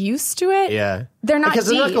get used to it. Yeah. They're not because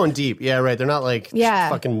deep. they're not going deep. Yeah, right. They're not like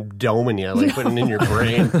fucking doming you, like putting it in your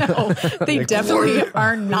brain. No, they definitely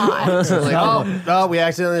are not. Like, we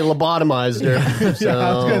accidentally lobotomized her. So. Yeah,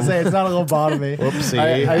 I was gonna say it's not a lobotomy.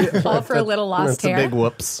 Whoopsie. All for a little lost hair. That's a big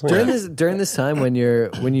whoops. During this time when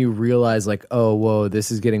you realize like, oh whoa, this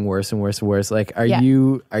is getting worse and worse and worse. Like, are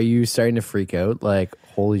you starting to freak out? Like,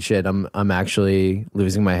 holy shit, I'm actually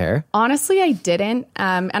losing my hair? Honestly, I didn't.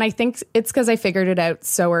 And I think it's because I figured it out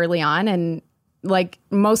so early on. And like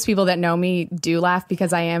most people that know me do laugh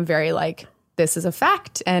because I am very like, this is a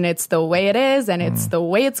fact and it's the way it is and it's the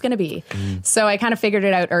way it's going to be. So I kind of figured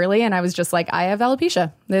it out early and I was just like, I have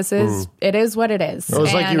alopecia. It is what it is. It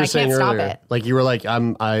was like and you were I saying can't earlier. stop it. Like you were like,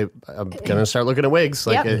 I'm going to start looking at wigs.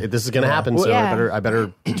 Like this is going to happen. So I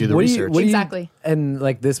better do the research. Exactly. And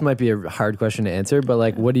like, this might be a hard question to answer, but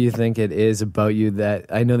like, what do you think it is about you that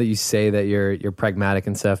I know that you say that you're pragmatic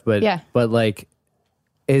and stuff, but like,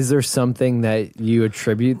 is there something that you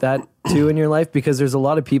attribute that to in your life? Because there's a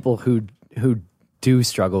lot of people who do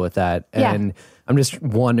struggle with that. And I'm just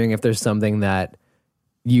wondering if there's something that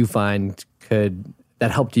you find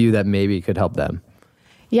that helped you that maybe could help them.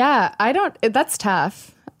 Yeah, that's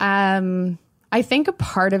tough. I think a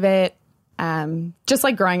part of it, just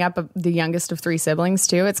like growing up the youngest of 3 siblings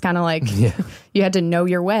too, it's kind of like you had to know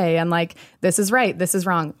your way and like, this is right, this is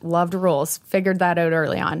wrong, loved rules, figured that out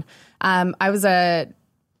early on. I was a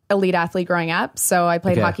elite athlete growing up. So I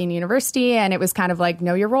played hockey in university and it was kind of like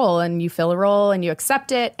know your role and you fill a role and you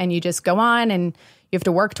accept it and you just go on and you have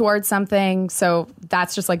to work towards something. So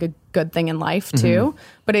that's just like a good thing in life too.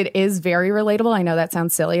 But it is very relatable. I know that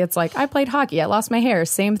sounds silly. It's like I played hockey. I lost my hair.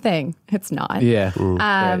 Same thing. It's not. Yeah.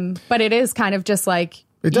 But it is kind of just like,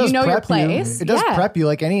 it does you know prep your place. You. It does prep you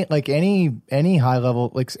like any high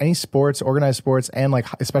level, like any sports, organized sports, and like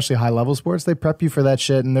especially high level sports. They prep you for that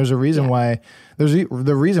shit, and there's a reason why. There's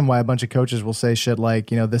the reason why a bunch of coaches will say shit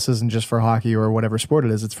like, you know, this isn't just for hockey or whatever sport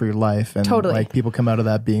it is. It's for your life, and like people come out of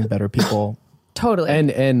that being better people. Totally.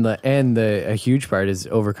 And a huge part is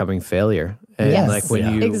overcoming failure. And like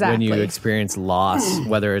when you experience loss,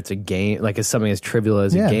 whether it's a game, like it's something as trivial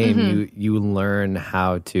as a game, you learn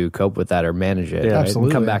how to cope with that or manage it. Yeah,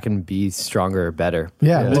 absolutely. And come back and be stronger or better.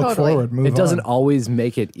 Yeah, look forward, move on. It doesn't always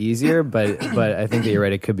make it easier, but I think that you're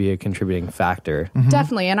right. It could be a contributing factor.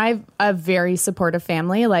 Definitely. And I have a very supportive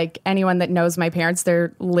family. Like anyone that knows my parents,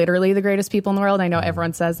 they're literally the greatest people in the world. I know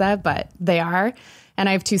everyone says that, but they are. And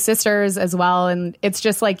I have 2 sisters as well. And it's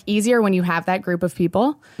just like easier when you have that group of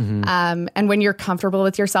people. And when you're comfortable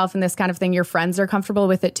with yourself and this kind of thing, your friends are comfortable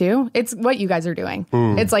with it too. It's what you guys are doing.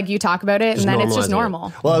 It's like you talk about it and then it's just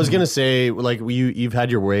normal. Well, I was going to say, like, you've had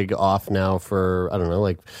your wig off now for, I don't know,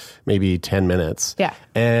 like maybe 10 minutes. Yeah.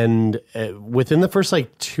 And within the first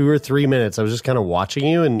like 2 or 3 minutes, I was just kind of watching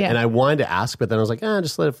you and I wanted to ask, but then I was like,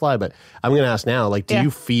 just let it fly. But I'm going to ask now, like, do you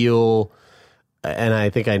feel... And I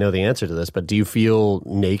think I know the answer to this, but do you feel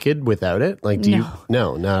naked without it? Like, do you?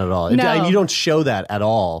 No, not at all. No. You don't show that at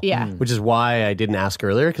all. Yeah. Which is why I didn't ask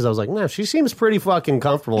earlier, because I was like, no, she seems pretty fucking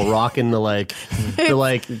comfortable rocking the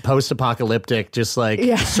post-apocalyptic, just like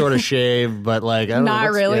sort of shave, but like, I don't know.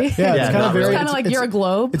 Not really. Yeah, it's kind of very, it's kind of like you're a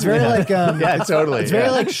globe. It's very like, totally. It's very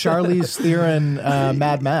like Charlize Theron,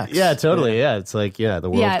 Mad Max. Yeah, totally. Yeah, it's like, the world came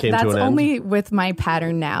to an end. Yeah, that's only with my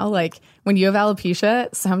pattern now. Like, when you have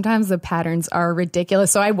alopecia, sometimes the patterns are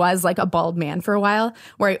ridiculous. So I was like a bald man for a while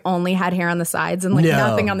where I only had hair on the sides and like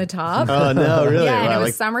nothing on the top. Oh, no, really? Yeah, and wow, it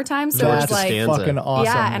was summertime. So it was like fucking awesome.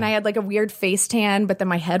 Yeah, and I had like a weird face tan, but then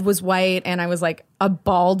my head was white and I was like a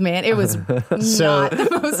bald man. It was not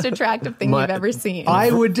the most attractive thing you've ever seen.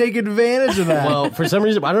 I would take advantage of that. Well, for some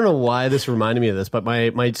reason, I don't know why this reminded me of this, but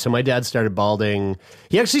my dad started balding.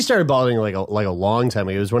 He actually started balding like a long time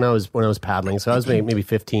ago. It was when I was paddling, so I was maybe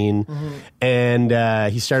 15.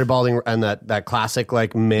 and he started balding on that classic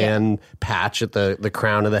like man patch at the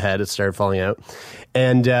crown of the head. It started falling out,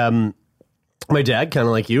 and my dad, kind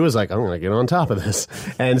of like you, was like, I'm going to get on top of this.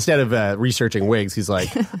 And instead of researching wigs, he's like,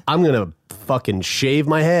 I'm going to fucking shave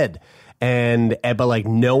my head. But like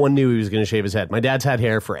no one knew he was going to shave his head. My dad's had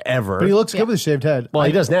hair forever. But he looks good with a shaved head. Well,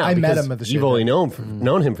 he does now. I met him with the shaved head. You've only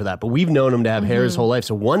known him for that. But we've known him to have hair his whole life.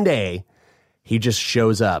 So one day, he just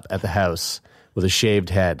shows up at the house with a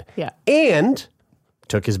shaved head. Yeah. And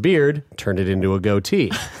took his beard, turned it into a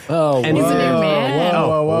goatee. And he's a new man.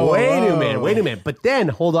 Way new man. But then,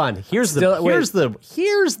 hold on. Here's the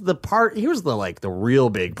real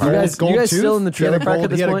big part. You guys still in the trailer park at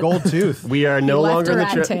this point? He had a gold tooth. We are no longer in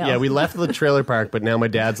the trailer. Yeah, we left the trailer park, but now my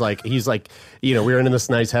dad's like, he's like, we were in this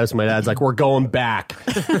nice house. My dad's like, we're going back.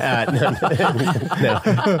 No,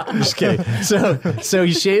 just kidding. So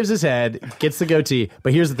he shaves his head, gets the goatee.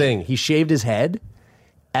 But here's the thing: he shaved his head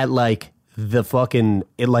at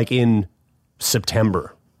in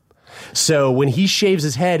September. So when he shaves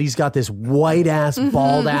his head, he's got this white ass,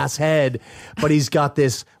 bald ass head, but he's got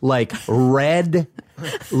this like red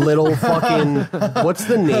little fucking, what's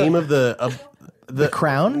the name of the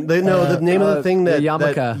crown? The name of the thing that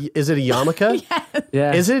yarmulke. Is it a yarmulke?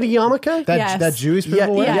 Yeah. Is it a yarmulke? That Jewish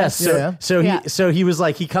people wear? Yes. So he was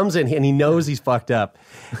like, he comes in and he knows he's fucked up.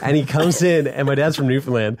 And he comes in, and my dad's from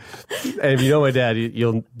Newfoundland. And if you know my dad,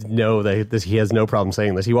 you'll know that he has no problem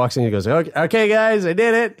saying this. He walks in and he goes, okay, guys, I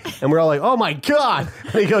did it. And we're all like, oh my God.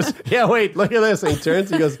 And he goes, yeah, wait, look at this. And he turns,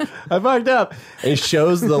 he goes, I fucked up. And he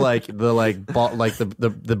shows the burnt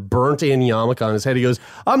in yarmulke on his head. He goes,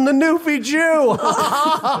 I'm the newfie Jew.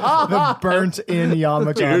 The burnt in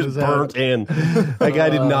yarmulke on his head. Burnt in. That guy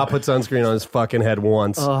did not put sunscreen on his fucking head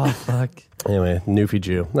once. Oh, fuck. Anyway, newfie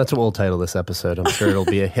Jew. That's what we'll title this episode. I'm sure it'll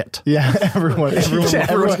be a hit. Yeah, everyone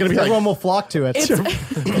will flock to it.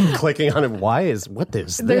 Clicking on it. What is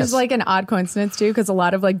this? There's like an odd coincidence too, because a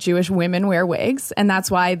lot of like Jewish women wear wigs, and that's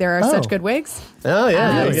why there are such good wigs. Oh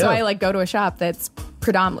yeah. So I like go to a shop that's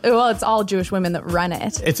predominantly, well, it's all Jewish women that run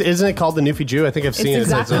it. Isn't it called the Newfie Jew? I think I've seen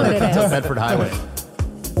exactly it. What it is. It's on Bedford Highway.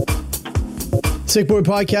 Sick Boy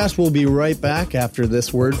Podcast will be right back after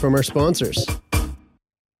this word from our sponsors.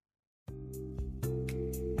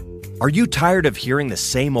 Are you tired of hearing the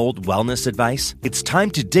same old wellness advice? It's time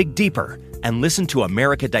to dig deeper and listen to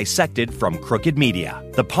America Dissected from Crooked Media,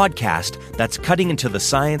 the podcast that's cutting into the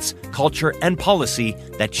science, culture, and policy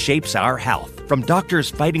that shapes our health. From doctors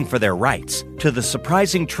fighting for their rights to the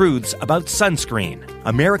surprising truths about sunscreen,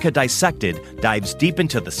 America Dissected dives deep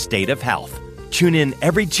into the state of health. Tune in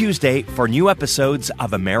every Tuesday for new episodes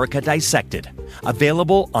of America Dissected,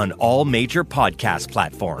 available on all major podcast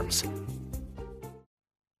platforms.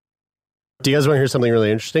 Do you guys want to hear something really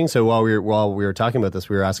interesting? So while we were talking about this,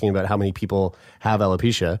 we were asking about how many people have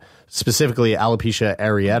alopecia, specifically alopecia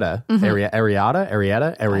areata.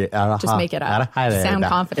 Areata. Just make it up. Sound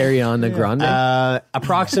confident. Ariana Grande.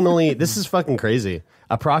 Approximately, this is fucking crazy.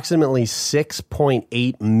 Approximately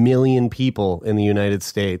 6.8 million people in the United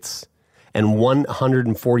States and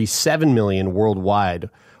 147 million worldwide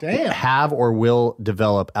have or will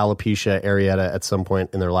develop alopecia areata at some point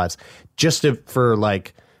in their lives.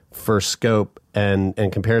 For scope and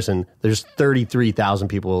comparison, there's 33,000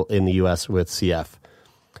 people in the U.S. with CF.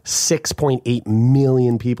 6.8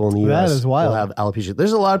 million people in the U.S. That is wild. will have alopecia.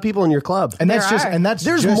 There's a lot of people in your club, and that's just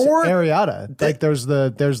more areata. Like there's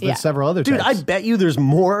several other types. Dude, I bet you there's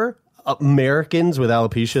more Americans with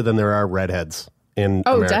alopecia than there are redheads in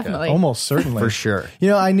America. Definitely, almost certainly, for sure.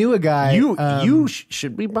 I knew a guy.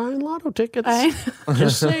 Should be buying lotto tickets.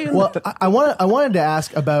 Just saying. Well, I wanted to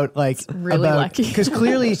ask about lucky because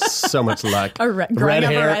clearly so much luck. Red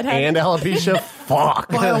hair and alopecia. Fuck.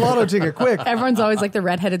 Buy a lotto ticket quick. Everyone's always like the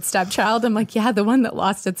redheaded stepchild. I'm like, yeah, the one that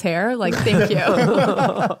lost its hair. Like, thank you.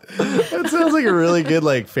 That sounds like a really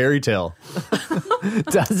good fairy tale.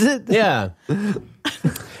 Does it? Yeah.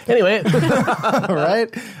 Anyway, right?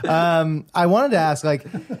 I wanted to ask,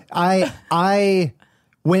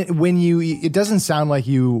 when it doesn't sound like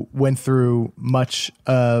you went through much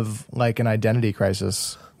of an identity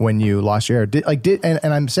crisis when you lost your hair.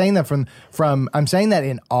 And I'm saying that I'm saying that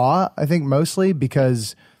in awe. I think mostly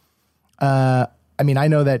because, I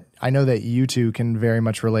know that you two can very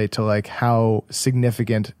much relate to how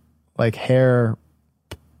significant hair,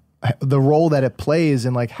 the role that it plays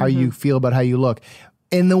in how you feel about how you look.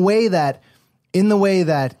 In the way that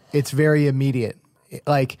it's very immediate,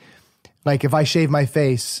 like if I shave my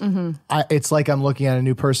face, it's like I'm looking at a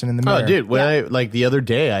new person in the mirror. Oh, dude! When I the other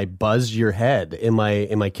day, I buzzed your head in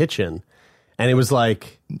my kitchen, And it was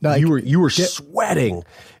like you were sweating.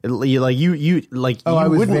 You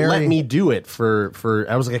wouldn't let me do it for.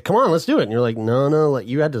 I was like, come on, let's do it. And you're like, no, like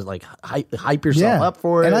you had to like hype yourself up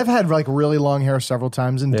for it. And I've had like really long hair several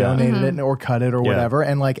times and donated it or cut it or whatever.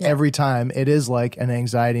 And like every time it is like an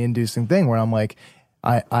anxiety inducing thing where I'm like,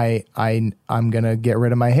 I'm gonna get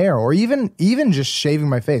rid of my hair, or even just shaving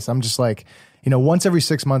my face. I'm just like, once every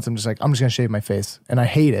 6 months, I'm just gonna shave my face, and I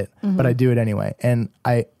hate it, but I do it anyway, and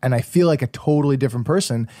I feel like a totally different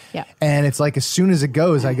person. Yeah. And it's like as soon as it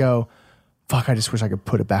goes, I go, fuck, I just wish I could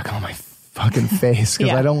put it back on my fucking face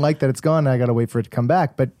because I don't like that it's gone. And I gotta wait for it to come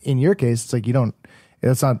back. But in your case, it's like you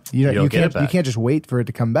can't just wait for it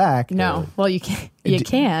to come back. No, well you can. You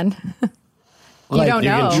can. You don't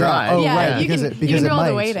know. You can try. Oh, right. Because you can do all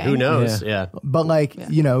the waiting. Who knows? Yeah. But like,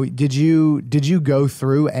 did you go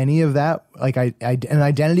through any of that? Like an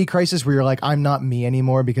identity crisis where you're like, I'm not me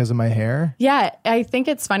anymore because of my hair? Yeah. I think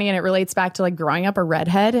it's funny, and it relates back to like growing up a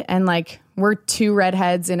redhead, and like we're 2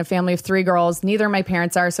 redheads in a family of 3 girls. Neither of my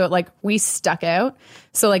parents are. So like we stuck out.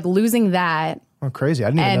 So like losing that. Oh, crazy. I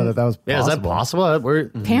didn't even know that was possible. Yeah, is that possible?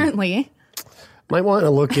 Apparently. Might want to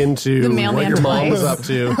look into what your mom was up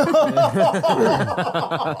to.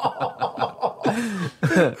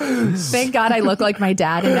 Thank God I look like my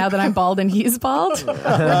dad, and now that I'm bald and he's bald, we're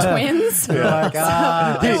twins. Oh my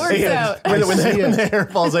God. So it works out. When the hair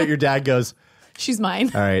falls out, your dad goes, she's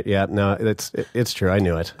mine. all right, yeah, no, it's true. I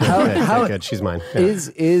knew it. How good, she's mine. Yeah.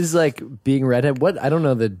 Is like being redhead? What I don't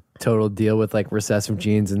know the total deal with like recessive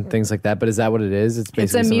genes and things like that, but is that what it is? It's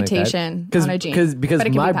basically a mutation on a gene. Because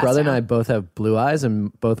my brother and I both have blue eyes,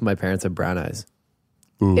 and both of my parents have brown eyes.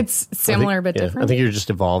 It's similar but different. I think you're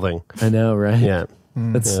just evolving. I know, right? Yeah,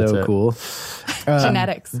 that's so cool.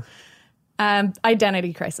 Genetics.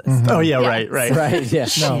 Identity crisis. Oh yeah, right. Yeah.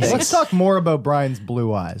 No, let's talk more about Brian's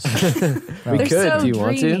blue eyes. We could. So do you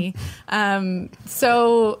dreamy. want to?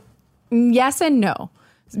 So yes and no,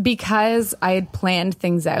 because I had planned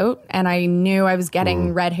things out and I knew I was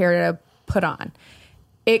getting red hair to put on.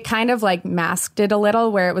 It kind of like masked it a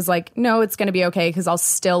little, where it was like, no, it's going to be okay because I'll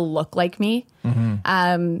still look like me.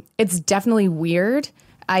 It's definitely weird.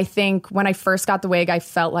 I think when I first got the wig, I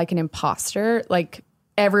felt like an imposter. Like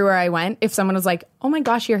everywhere I went, if someone was like, oh my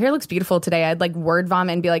gosh, your hair looks beautiful today, I'd like word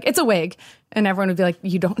vomit and be like, it's a wig. And everyone would be like,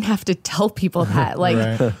 you don't have to tell people that.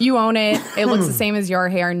 Like you own it. It looks the same as your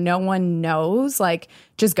hair. No one knows. Like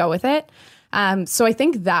just go with it. So I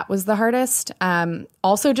think that was the hardest.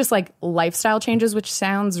 Also just like lifestyle changes, which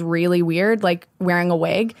sounds really weird. Like wearing a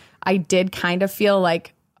wig, I did kind of feel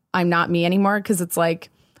like I'm not me anymore, because it's like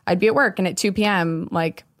I'd be at work and at 2 p.m.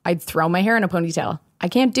 like I'd throw my hair in a ponytail. I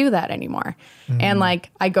can't do that anymore. And like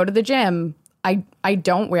I go to the gym. I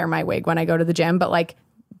don't wear my wig when I go to the gym, but like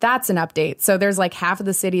that's an update. So there's like half of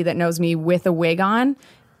the city that knows me with a wig on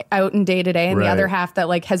out in day to day, and the other half that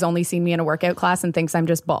like has only seen me in a workout class and thinks I'm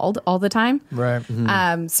just bald all the time. Right.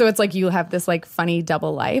 So it's like you have this like funny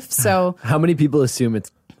double life. So how many people assume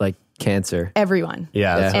it's like cancer? Everyone.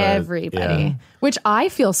 Yeah. Everybody. Which I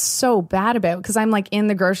feel so bad about, because I'm like in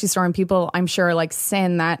the grocery store and people I'm sure like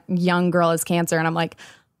saying that young girl has cancer, and I'm like,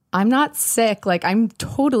 I'm not sick. Like I'm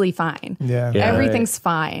totally fine. Yeah. Everything's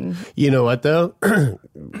fine. You know what though?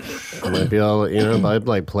 I might be all, I'd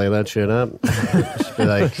like play that shit up. Just be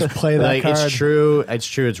like, play that like card. It's true.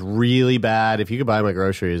 It's really bad. If you could buy my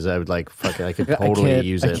groceries, I would like, fuck it. I could totally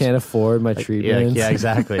use it. I can't afford my treatments. Yeah,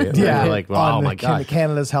 exactly. Yeah. Like, oh my God.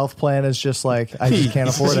 Canada's health plan is just like, I just can't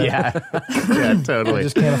afford it. Yeah, totally. I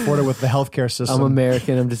just can't afford it with the healthcare system. I'm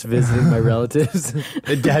American. I'm just visiting my relatives.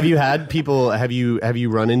 Have you had people, have you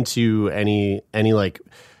run into any like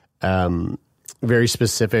very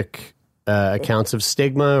specific accounts of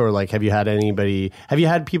stigma, or like have you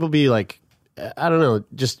had people be like, I don't know,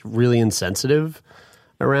 just really insensitive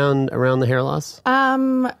around the hair loss?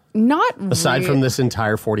 Not aside from this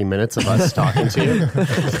entire 40 minutes of us talking to you.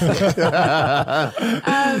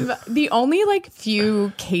 The only like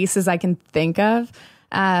few cases I can think of,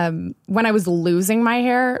 when I was losing my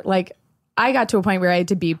hair, like I got to a point where I had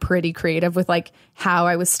to be pretty creative with like how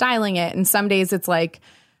I was styling it. And some days it's like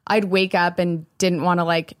I'd wake up and didn't want to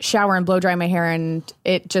like shower and blow dry my hair, and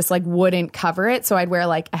it just like wouldn't cover it. So I'd wear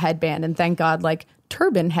like a headband, and thank God like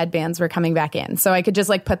turban headbands were coming back in. So I could just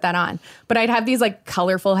like put that on. But I'd have these like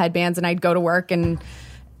colorful headbands, and I'd go to work, and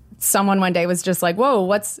someone one day was just like, whoa,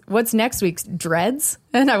 what's next week's dreads?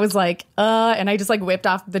 And I was like, and I just like whipped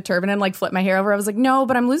off the turban and like flipped my hair over. I was like, no,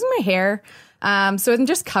 but I'm losing my hair. So I'm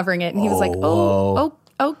just covering it. And he was like,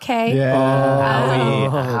 okay.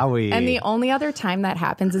 Howie. And the only other time that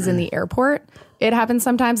happens is in the airport. It happens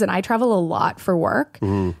sometimes, and I travel a lot for work.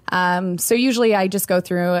 So usually I just go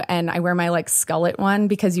through and I wear my like skullet one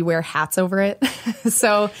because you wear hats over it.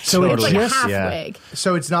 so it's like a half wig.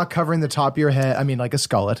 So it's not covering the top of your head. I mean, like a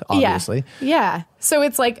skullet, obviously. Yeah. So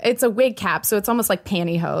it's like, it's a wig cap. So it's almost like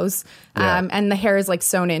pantyhose. And the hair is like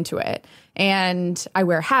sewn into it. And I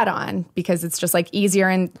wear a hat on because it's just like easier,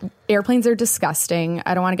 and airplanes are disgusting.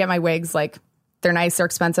 I don't want to get my wigs like, they're nice, they're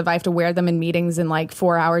expensive. I have to wear them in meetings in like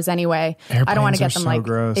 4 hours anyway. Airplanes I don't want to get them so like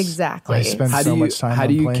gross. Exactly. I spend so much time How on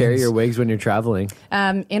do you planes. carry your wigs when you're traveling?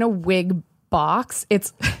 In a wig box.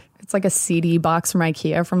 It's like a CD box from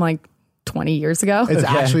IKEA from like 20 years ago. It's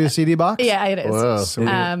actually a CD box? Yeah, it is.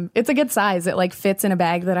 Whoa. It's a good size. It like fits in a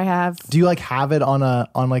bag that I have. Do you like have it on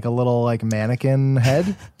like a little like mannequin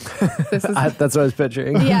head? This is, That's what I was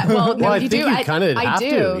picturing. yeah, well, no, Well, I you think do. you kinda I have do.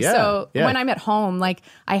 to, yeah, So yeah. when I'm at home, like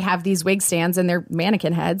I have these wig stands and they're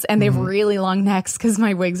mannequin heads, and they have really long necks because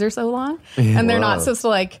my wigs are so long, and they're not supposed to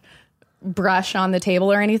like brush on the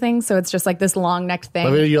table or anything. So it's just like this long necked thing.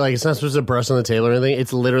 I mean, you're like, it's not supposed to brush on the table or anything.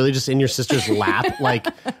 It's literally just in your sister's lap, like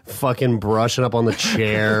fucking brushing up on the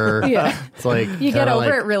chair. Yeah. It's like You get kinda, over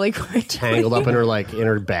like, it really quick. tangled up in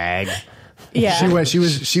her bag. Yeah. She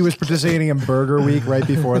was participating in Burger Week right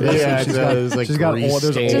before this. Yeah, so she's got grease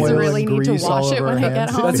there's stains. oil Just and really need to grease all wash it over when her I get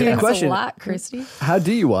hands. home. That's a good Thanks question. a lot, Christy. How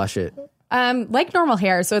do you wash it? Like normal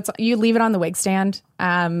hair. So it's you leave it on the wig stand,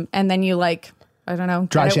 and then you like, I don't know,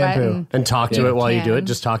 Dry get it wet shampoo. And talk to it while you do it. Can.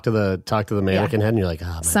 Just talk to the mannequin head, and you're like,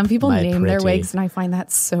 oh, Some people my name their pretty. wigs, and I find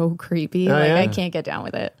that so creepy. Oh, like yeah? I can't get down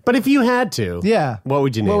with it. But if you had to, Yeah. what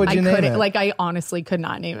would you name? What would I you name couldn't. it? Like I honestly could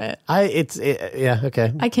not name it. Yeah,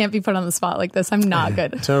 okay. I can't be put on the spot like this. I'm not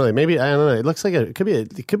good. Totally. Maybe I don't know. It looks like it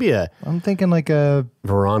could be a I'm thinking like a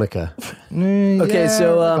Veronica. Okay,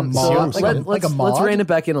 so like a mod. let's a mod. rein it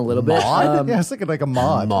back in a little bit. Yeah, it's like a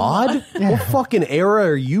mod. Mod? What fucking era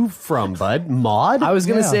are you from, bud? Mod? I was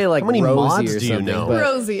gonna say like How many Rosie mods or do you something, know? but-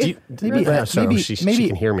 Rosie. She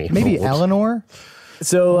can hear me. Maybe Whoops. Eleanor.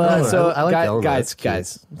 So I like Eleanor. guys,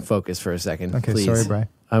 That's cute. focus for a second, Okay, please. sorry, Bri.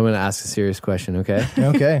 I'm going to ask a serious question. Okay.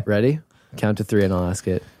 Okay. Ready? Count to 3, and I'll ask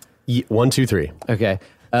it. 1, 2, 3. Okay.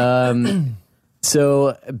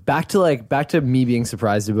 So back to me being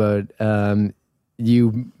surprised about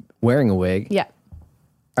you wearing a wig. Yeah.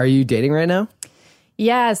 Are you dating right now?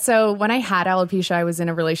 Yeah. So when I had alopecia, I was in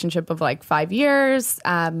a relationship of like 5 years,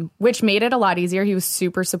 which made it a lot easier. He was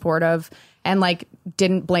super supportive and like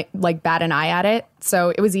didn't bat an eye at it. So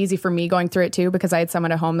it was easy for me going through it too, because I had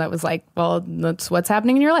someone at home that was like, well, that's what's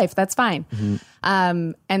happening in your life. That's fine.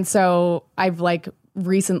 Mm-hmm. And so I've like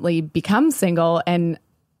recently become single, and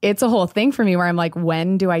it's a whole thing for me where I'm like,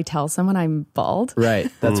 when do I tell someone I'm bald? Right.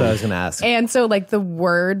 That's what I was going to ask. And so like the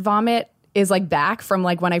word vomit is like back from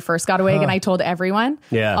like when I first got a wig and I told everyone.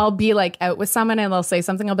 Yeah. I'll be like out with someone and they'll say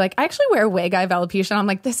something. I'll be like, I actually wear a wig. I have alopecia. And I'm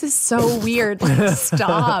like, this is so weird. Like,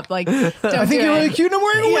 stop. Like, don't I think you're really cute. I'm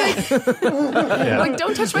wearing a wig. Like,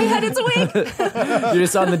 don't touch my head. It's a wig. You're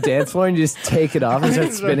just on the dance floor and you just take it off and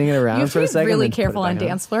start spinning it around You have for to a be second. really and then put careful it on back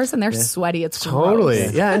dance floors, and they're sweaty. It's Totally.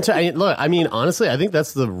 gross. Yeah. And look, I mean, honestly, I think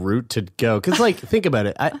that's the route to go. Because, like, think about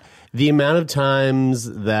it. The amount of times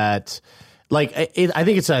that, like, I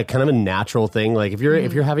think it's a kind of a natural thing. Like, if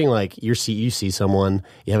you're having like you see someone,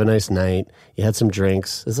 you have a nice night, you had some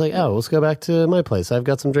drinks. It's like, oh, let's go back to my place. I've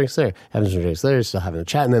got some drinks there, having some drinks there, still having a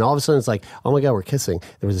chat, and then all of a sudden it's like, oh my god, we're kissing.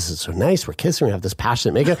 This is so nice. We're kissing. We have this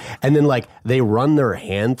passionate makeup, and then like they run their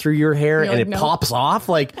hand through your hair You're and like, it no. pops off.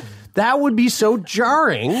 Like, that would be so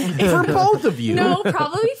jarring for both of you. No,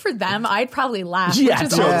 probably for them, I'd probably laugh. Yeah,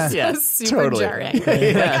 which is totally. also Yeah, super totally. jarring. Like,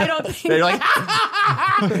 I don't think They're like,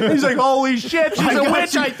 he's like, holy shit, she's a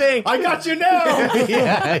witch, I think. I got you now.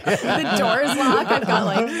 the door's locked. I've got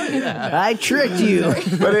like, I tricked you.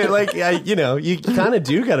 But you kind of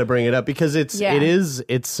do got to bring it up because it's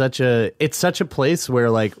such a place where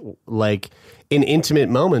like in intimate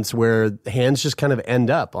moments where hands just kind of end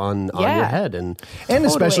up on your head and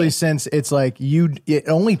especially since it's like it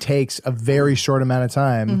only takes a very short amount of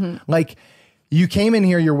time. Like you came in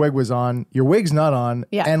here, your wig was on, your wig's not on,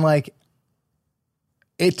 and like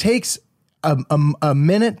it takes a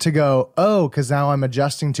minute to go, oh, because now I'm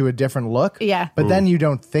adjusting to a different look. Yeah. But then you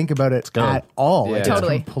don't think about it at all. Yeah. Like,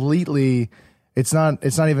 Totally. It's completely. It's not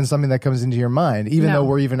even something that comes into your mind, even though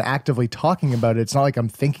we're even actively talking about it. It's not like I'm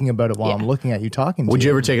thinking about it while I'm looking at you talking to Would you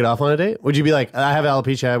ever take it off on a date? Would you be like, I have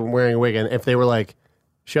alopecia, I'm wearing a wig, and if they were like,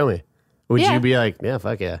 show me, Would you be like, yeah,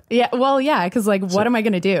 fuck yeah? Yeah, well, yeah, because like, what am I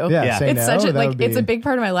going to do? Yeah, say it's no, such a that would be- it's a big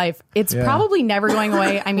part of my life. It's probably never going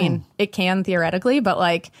away. I mean, it can theoretically, but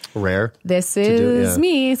like, rare. This is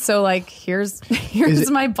me. So like, here's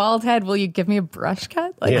my bald head. Will you give me a brush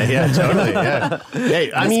cut? Like, Yeah, totally. Yeah. Hey,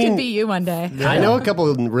 this could be you one day. I know a couple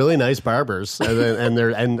of really nice barbers,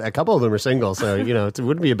 and a couple of them are single, so it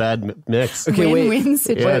wouldn't be a bad mix. Okay, win-win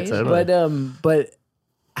situation. Yeah, totally. But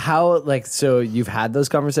how, like, so you've had those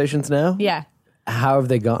conversations now? Yeah. How have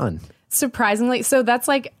they gone? Surprisingly, so that's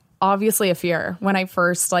like obviously a fear. When I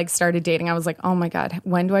first like started dating, I was like, oh my God,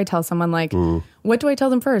 when do I tell someone, like, what do I tell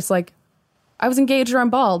them first? Like, I was engaged or I'm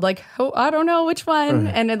bald. Like, oh, I don't know which one.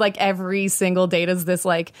 And then like every single date is this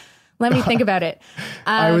like, let me think about it.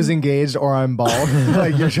 I was engaged or I'm bald.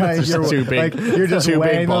 Like you're trying, you're just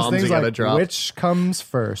weighing those things. Like, which comes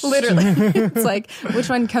first? Literally, it's like which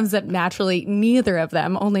one comes up naturally. Neither of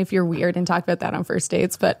them. Only if you're weird and talk about that on first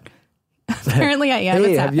dates. But apparently, I am.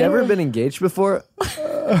 Hey, have you ever been engaged before?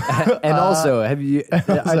 And also, do you have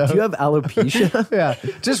alopecia? Yeah,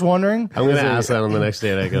 just wondering. I'm going to ask that on the next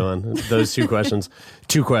date I go on. Those two questions,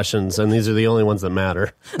 and these are the only ones that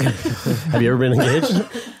matter. Have you ever been engaged?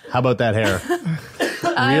 How about that hair?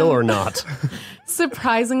 Real or not? Not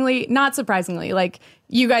surprisingly, like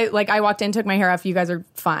you guys, like I walked in, took my hair off. You guys are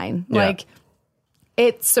fine. Yeah. Like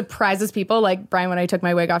it surprises people. Like Brian, when I took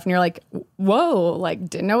my wig off, and you're like, whoa, like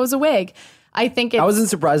didn't know it was a wig. I think I wasn't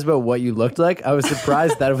surprised about what you looked like. I was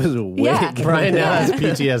surprised that it was a wig. Yeah. Brian now has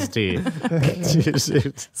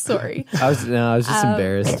PTSD. Sorry. I was just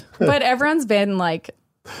embarrassed. But everyone's been like,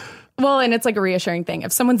 well, and it's like a reassuring thing.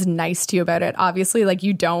 If someone's nice to you about it, obviously, like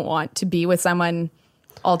you don't want to be with someone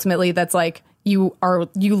ultimately that's like, you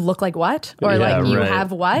look like what? Or like you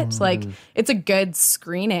have what? Like it's a good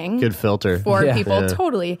screening. Good filter. For people. Yeah.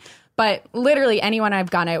 Totally. But literally anyone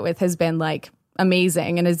I've gone out with has been like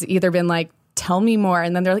amazing and has either been like, tell me more.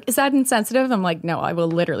 And then they're like, is that insensitive? I'm like, no, I will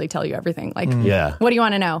literally tell you everything. Like, what do you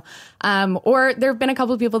want to know? Or there have been a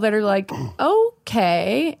couple of people that are like,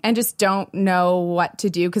 okay, and just don't know what to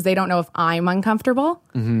do because they don't know if I'm uncomfortable.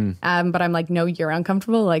 But I'm like, no, you're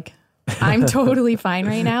uncomfortable. Like, I'm totally fine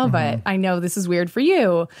right now, but I know this is weird for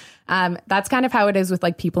you. That's kind of how it is with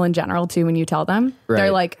like people in general too. When you tell them,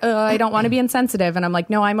 they're like, I don't want to be insensitive. And I'm like,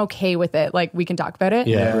 no, I'm okay with it. Like we can talk about it.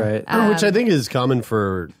 Yeah. Right. Which I think is common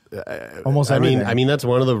for almost everything. I mean, that's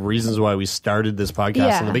one of the reasons why we started this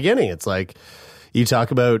podcast in the beginning. It's like you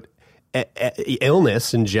talk about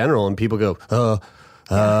illness in general and people go, what do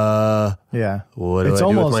I do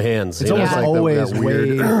with my hands? It's almost like always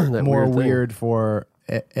weird, way more weird for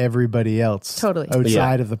everybody else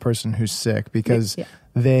outside of the person who's sick because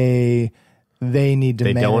they need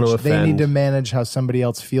to manage. They need to manage how somebody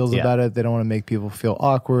else feels about it. They don't want to make people feel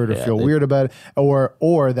awkward or feel weird about it,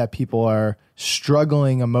 or that people are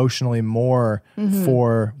struggling emotionally more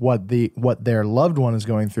for what their loved one is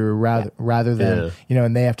going through rather than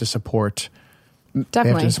and they have to support.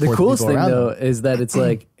 Definitely. The coolest thing though is that it's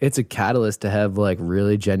like it's a catalyst to have like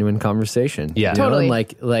really genuine conversation. Yeah, totally.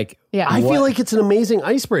 And like I feel like it's an amazing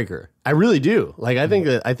icebreaker. I really do. Like I think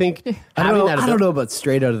I don't know about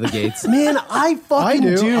straight out of the gates. Man, I fucking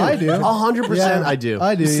do. I do. 100%. I do.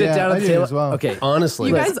 I do. Sit down at the table. As well. Okay, honestly,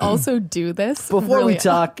 you guys also do this before really we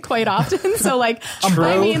talk quite often. So like,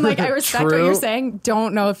 I mean, like I respect what you're saying.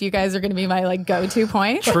 Don't know if you guys are going to be my like go-to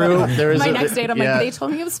point. True. There is my next date. I'm like, they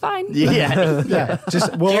told me it was fine. Yeah.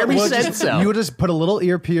 Just you just put a little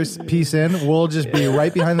earpiece in. We'll just be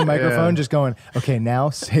right behind the microphone, just going, okay, now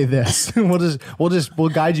say this. We'll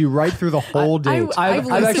guide you right through the whole date. I've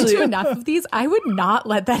listened to enough of these. I would not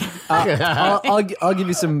let that happen. I'll give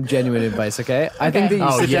you some genuine advice, okay? I think that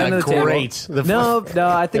you sit down at the table. No,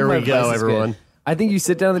 I think my advice is good. I think you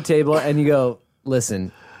sit down at the table and you go,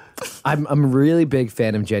 listen, I'm a really big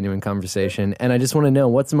fan of genuine conversation, and I just want to know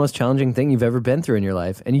what's the most challenging thing you've ever been through in your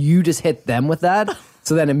life. And you just hit them with that,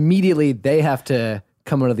 so then immediately they have to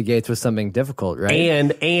come out of the gates with something difficult, right?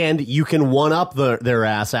 And you can one up their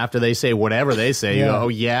ass after they say whatever they say. You go,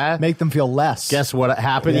 make them feel less. Guess what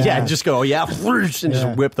happened? Yeah, just go, whoosh, and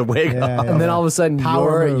just whip the wig off. And then all of a sudden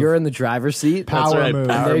you're in the driver's seat. Power move.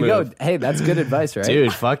 There you go. Hey, that's good advice, right?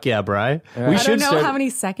 Dude, fuck yeah, Bri. I don't know how many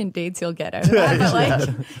second dates you'll get out of that, but like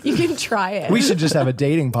you can try it. We should just have a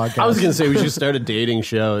dating podcast. I was going to say we should start a dating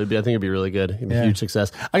show. I think it'd be really good. It'd be a huge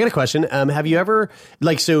success. I got a question. Have you ever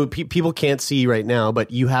so people can't see right now, but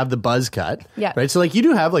you have the buzz cut, right? So like you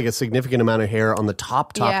do have like a significant amount of hair on the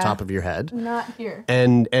top of your head, not here,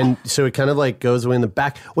 and so it kind of like goes away in the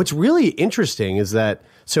back. What's really interesting is that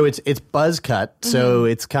So it's buzz cut. So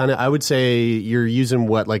it's kind of, I would say you're using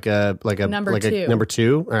what, like a number two. A number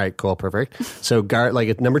 2. All right, cool, perfect. So guard, like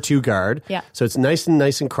a number 2 guard. Yeah. So it's nice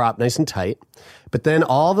and cropped, nice and tight. But then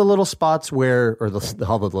all the little spots where, or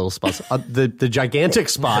all the little spots, the gigantic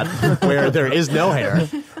spot where there is no hair,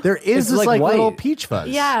 there is this like little peach fuzz.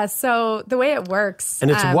 Yeah. So the way it works, and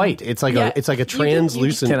it's white. It's like a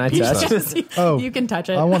translucent. Can I peach touch? fuzz. You can touch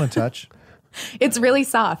it. I want to touch. It's really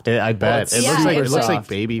soft. I bet it looks like soft.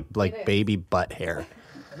 baby butt hair.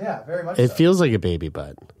 Yeah, very much. It feels like a baby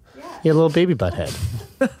butt. Yeah, a little baby butt head.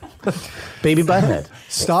 Baby butt head.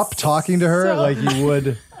 Stop talking to her like you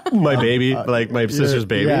would. My baby, like my sister's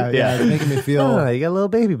baby. Yeah, it's making me feel. Oh, you got a little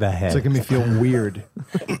baby butt head. It's making me feel weird.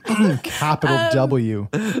 Capital W.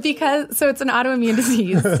 Because it's an autoimmune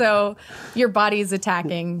disease. So your body's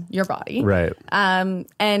attacking your body. Right. And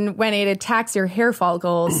when it attacks your hair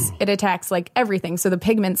follicles, it attacks like everything. So the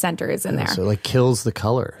pigment center is in there. So it like kills the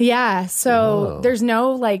color. Yeah. So there's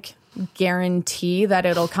no like guarantee that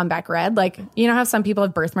it'll come back red. Like, you know how some people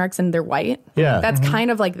have birthmarks and they're white? Yeah. That's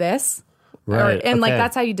kind of like this. Right. Like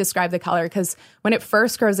that's how you describe the color, because when it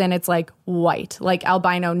first grows in, it's like white, like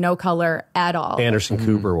albino, no color at all. Anderson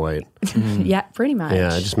Cooper white. Yeah, pretty much.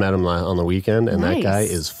 Yeah, I just met him on the weekend, and that guy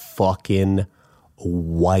is fucking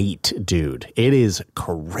white, dude. It is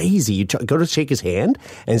crazy. You go to shake his hand,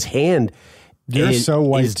 and his hand. You're so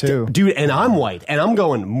white too, dude, and I'm white, and I'm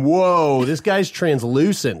going, whoa, this guy's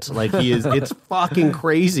translucent. Like he is, it's fucking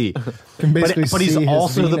crazy. But he's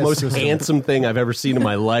also the most handsome thing I've ever seen in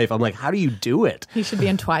my life. I'm like, how do you do it? He should be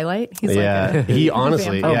in Twilight. He's he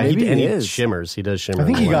honestly, he shimmers. He does shimmer. I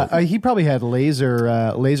think he probably had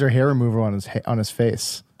laser hair removal on his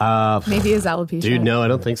face. Maybe his alopecia. Dude, no, I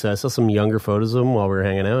don't think so. I saw some younger photos of him while we were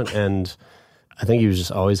hanging out, and I think he was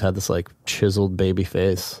just always had this like chiseled baby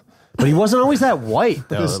face. But he wasn't always that white,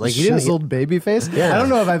 though. This like chiseled baby face? Yeah. I don't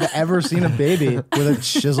know if I've ever seen a baby with a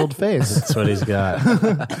chiseled face. That's what he's got.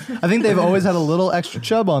 I think they've always had a little extra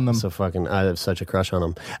chub on them. So fucking, I have such a crush on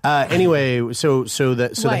him. Anyway, so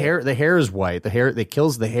the hair is white. The hair that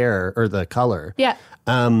kills the hair or the color. Yeah.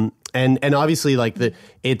 And obviously like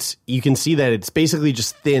you can see that it's basically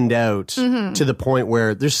just thinned out to the point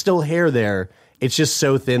where there's still hair there. It's just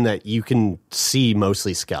so thin that you can see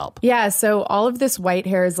mostly scalp. Yeah, so all of this white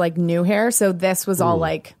hair is like new hair. So this was all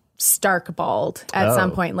like stark bald at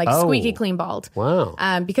some point, like squeaky clean bald. Wow.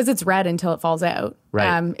 Because it's red until it falls out.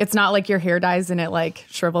 Right. It's not like your hair dies and it like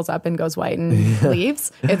shrivels up and goes white and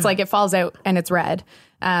leaves. It's like it falls out and it's red.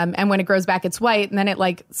 And when it grows back, it's white, and then it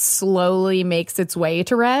like slowly makes its way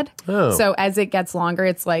to red. Oh. So as it gets longer,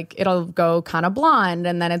 it's like it'll go kind of blonde,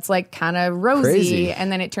 and then it's like kind of rosy,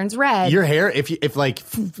 and then it turns red. Your hair, if you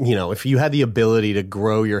had the ability to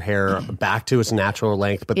grow your hair back to its natural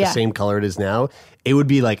length, but the same color it is now, it would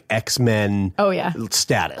be like X-Men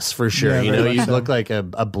status for sure. Yeah, you'd look like a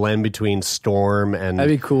blend between Storm and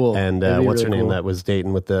that'd be cool. And what's her name that was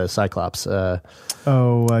dating with the Cyclops?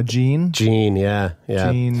 Jean. Jean, yeah.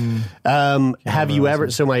 Jean. Have you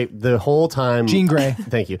ever? So the whole time, Jean Grey.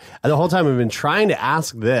 Thank you. The whole time I've been trying to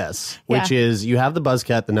ask this, which is, you have the buzz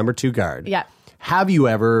cut, the number 2 guard. Yeah. Have you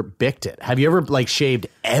ever bicked it? Have you ever like shaved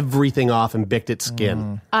everything off and bicked its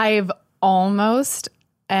skin? I've almost,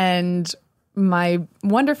 and my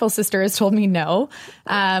wonderful sister has told me no.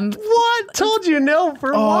 What? Told you no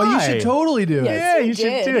for why? Oh, you should totally do it. Yeah, you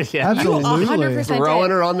should do it. Yeah. Absolutely. 100%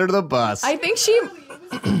 Throwing her under the bus. I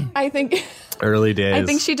think Early days. I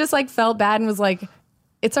think she just like felt bad and was like,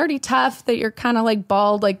 it's already tough that you're kind of like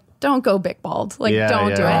bald. Like, don't go big bald. Like,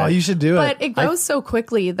 don't do it. Oh, you should do it. But it grows so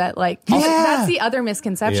quickly that like, that's the other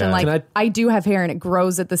misconception. Yeah. Like, I do have hair and it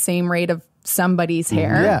grows at the same rate of somebody's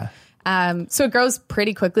hair. Yeah. So it grows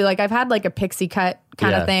pretty quickly. Like I've had like a pixie cut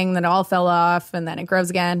kind of thing that all fell off and then it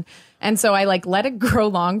grows again. And so I like let it grow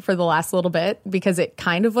long for the last little bit because it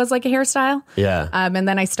kind of was like a hairstyle. Yeah. And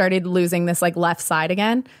then I started losing this like left side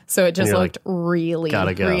again. So it just looked really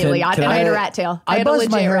odd. And I had a rat tail. I had a buzzed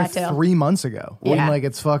my legit hair rat tail. 3 months ago. When like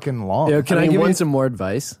it's fucking long. Yo, can I give you some more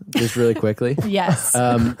advice just really quickly? Yes.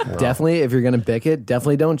 Definitely, if you're going to bick it,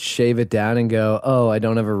 definitely don't shave it down and go, oh, I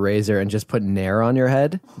don't have a razor, and just put Nair on your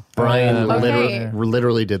head. Brian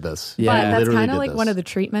literally did this. Yeah, but that's kind of like one of the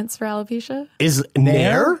treatments for alopecia. Is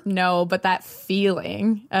Nair? No, but that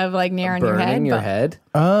feeling of like Nair on Burning your head.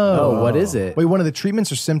 Oh, what is it? Wait, one of the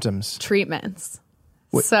treatments or symptoms? Treatments.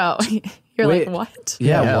 So you're like, what?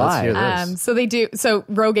 Yeah, why? So they do. So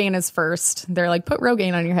Rogaine is first. They're like, put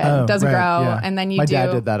Rogaine on your head. It doesn't grow. Yeah. And then My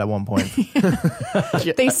dad did that at one point.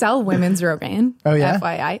 They sell women's Rogaine. Oh, yeah?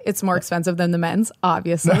 FYI. It's more expensive than the men's,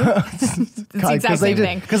 obviously. It's the exact same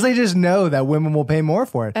thing. Because they just know that women will pay more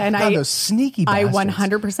for it. And God, those sneaky bastards. I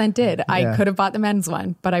 100% did. I could have bought the men's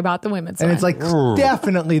one, but I bought the women's one. And it's like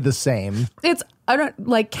definitely the same.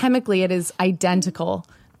 Chemically, it is identical.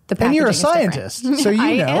 And you're a scientist, so you know. I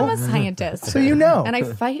am a scientist. So you know. And I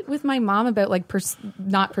fight with my mom about like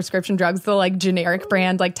not prescription drugs, the like generic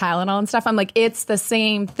brand like Tylenol and stuff. I'm like, it's the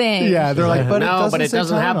same thing. Yeah, they're like, but it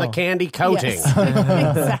doesn't have the candy coating. Yes.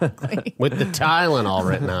 Exactly. With the Tylenol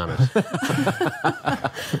written on it.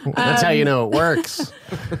 That's how you know it works.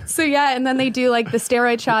 So yeah, and then they do like the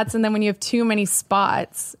steroid shots, and then when you have too many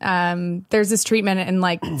spots, there's this treatment, and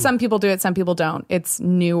like some people do it, some people don't. It's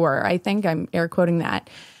newer, I think. I'm air quoting that.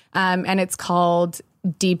 And it's called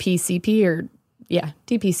DPCP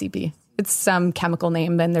DPCP. It's some chemical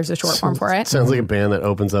name, then there's a short form for it. Sounds like a band that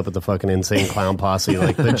opens up at the fucking Insane Clown Posse,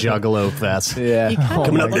 like the Juggalo Fest. Yeah.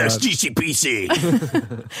 Coming up next, DCPC.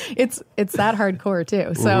 It's that hardcore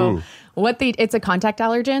too. So it's a contact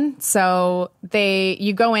allergen. So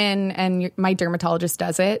you go in and my dermatologist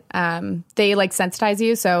does it. They like sensitize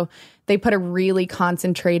you. So they put a really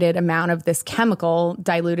concentrated amount of this chemical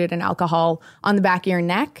diluted in alcohol on the back of your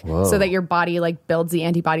neck so that your body like builds the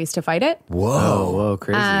antibodies to fight it. Whoa,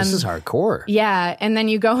 crazy. This is hardcore. Yeah. And then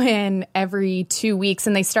you go in every 2 weeks,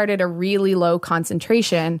 and they start at a really low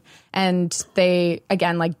concentration, and they,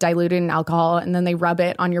 again, like dilute it in alcohol, and then they rub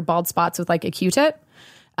it on your bald spots with like a Q-tip.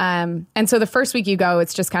 And so the first week you go,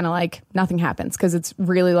 it's just kind of like nothing happens because it's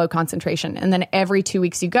really low concentration. And then every 2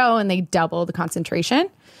 weeks you go, and they double the concentration.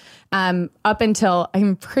 Up until,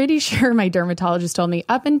 I'm pretty sure my dermatologist told me,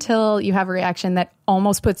 up until you have a reaction that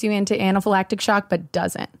almost puts you into anaphylactic shock, but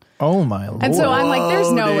doesn't. Oh my Lord. And so I'm like,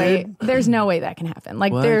 there's no way that can happen.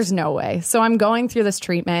 Like, there's no way. So I'm going through this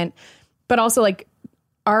treatment, but also like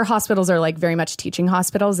our hospitals are like very much teaching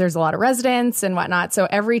hospitals. There's a lot of residents and whatnot. So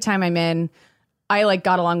every time I'm in, I like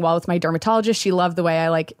got along well with my dermatologist. She loved the way I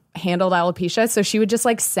like handled alopecia. So she would just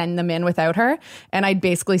like send them in without her. And I'd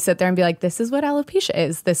basically sit there and be like, this is what alopecia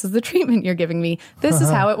is. This is the treatment you're giving me. This is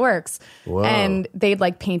how it works. Whoa. And they'd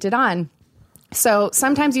like paint it on. So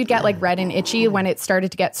sometimes you'd get like red and itchy when it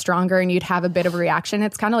started to get stronger, and you'd have a bit of a reaction.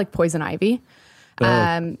 It's kind of like poison ivy.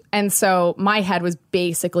 And so my head was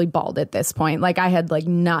basically bald at this point. Like I had like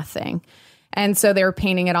nothing. And so they were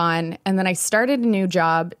painting it on. And then I started a new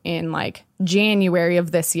job in like January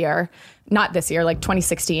of this year. Not this year, like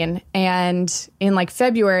 2016. And in like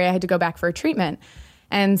February, I had to go back for a treatment.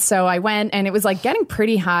 And so I went, and it was like getting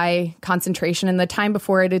pretty high concentration. And the time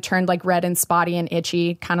before it had turned like red and spotty and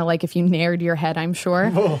itchy, kind of like if you nared your head, I'm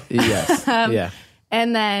sure. Oh. Yes. Yeah.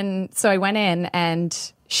 And then, so I went in, and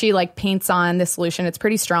she like paints on this solution. It's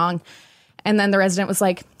pretty strong. And then the resident was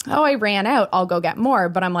like, oh, I ran out. I'll go get more.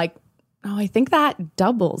 But I'm like, oh, I think that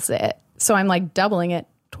doubles it. So I'm like doubling it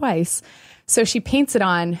twice. So she paints it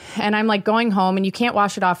on, and I'm like going home, and you can't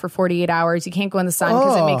wash it off for 48 hours. You can't go in the sun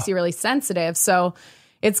because it makes you really sensitive. So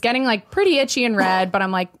it's getting like pretty itchy and red, but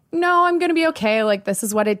I'm like, no, I'm going to be okay. Like this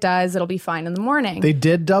is what it does. It'll be fine in the morning. They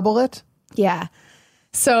did double it? Yeah.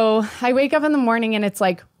 So I wake up in the morning, and it's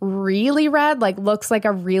like really red, like looks like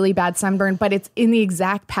a really bad sunburn, but it's in the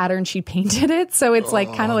exact pattern she painted it. So it's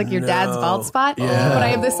like kind of like your dad's bald spot. Yeah. But I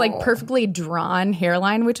have this like perfectly drawn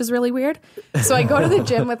hairline, which is really weird. So I go to the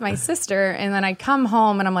gym with my sister, and then I come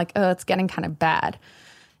home, and I'm like, oh, it's getting kind of bad.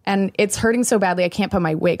 And it's hurting so badly, I can't put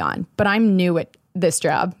my wig on. But I'm new at this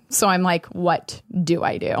job. So I'm like, what do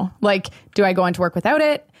I do? Like, do I go into work without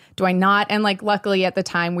it? Do I not? And like, luckily at the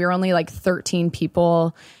time, we were only like 13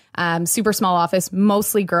 people, super small office,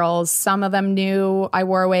 mostly girls. Some of them knew I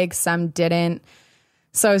wore a wig, some didn't.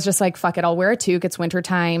 So I was just like, fuck it, I'll wear a toque. It's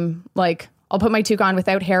wintertime. Like, I'll put my toque on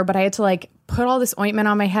without hair, but I had to like put all this ointment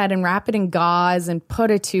on my head and wrap it in gauze and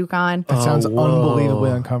put a toque on. That sounds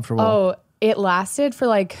unbelievably uncomfortable. Oh, it lasted for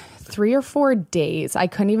like 3 or 4 days. I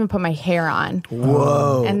couldn't even put my hair on.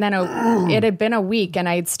 Whoa. And then it had been a week, and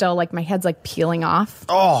I'd still like, my head's like peeling off.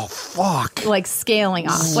 Oh, fuck. Like scaling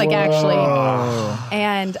off, like actually.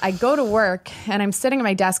 And I go to work, and I'm sitting at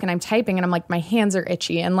my desk, and I'm typing, and I'm like, my hands are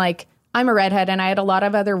itchy. And like, I'm a redhead, and I had a lot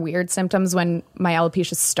of other weird symptoms when my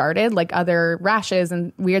alopecia started, like other rashes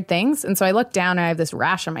and weird things. And so I look down, and I have this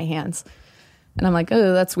rash on my hands. And I'm like,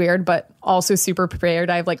 oh, that's weird, but also super prepared.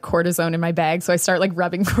 I have like cortisone in my bag. So I start like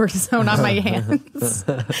rubbing cortisone on my hands.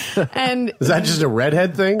 And is that just a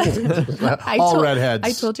redhead thing? All redheads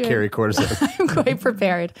I told you carry cortisone. I'm quite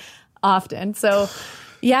prepared often. So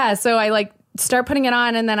yeah, so I like start putting it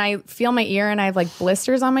on, and then I feel my ear, and I have like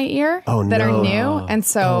blisters on my ear that are new. And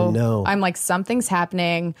so I'm like, something's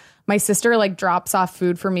happening. My sister like drops off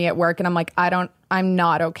food for me at work, and I'm like, I'm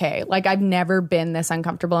not okay. Like, I've never been this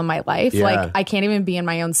uncomfortable in my life. Yeah. Like, I can't even be in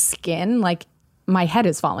my own skin. Like, my head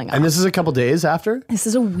is falling off. And this is a couple days after? This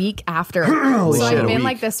is a week after. So I've been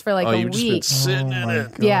like this for like a week. Just been sitting in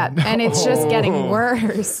it. Yeah, and it's just getting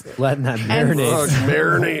worse. Letting that marinate.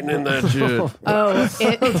 Marinating in that shit.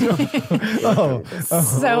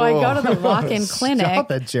 So I go to the walk-in clinic. Stop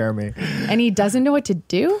that, Jeremy. And he doesn't know what to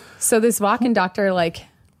do. So this walk-in doctor like...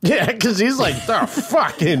 Yeah, because he's like, the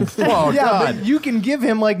fucking, oh, God. But you can give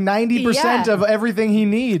him like 90% of everything he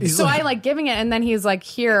needs. So I like giving it, and then he's like,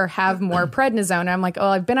 here, have more prednisone. And I'm like, oh,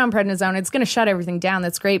 I've been on prednisone. It's going to shut everything down.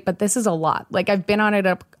 That's great. But this is a lot. Like, I've been on it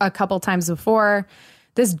a couple times before.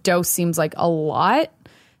 This dose seems like a lot.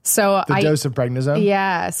 So the dose of prednisone?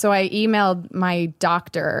 Yeah. So I emailed my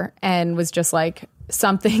doctor and was just like,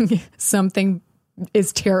 something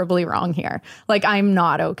is terribly wrong here. Like, I'm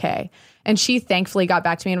not okay. And she thankfully got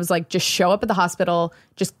back to me and was like, just show up at the hospital,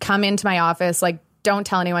 just come into my office. Like, don't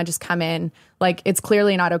tell anyone, just come in. Like, it's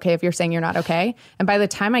clearly not okay if you're saying you're not okay. And by the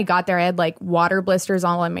time I got there, I had like water blisters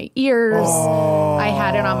all in my ears. I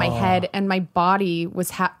had it on my head, and my body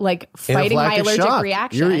was like fighting my allergic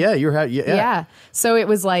reaction. Yeah. So it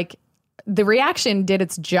was like the reaction did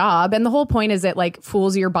its job. And the whole point is it like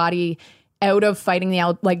fools your body out of fighting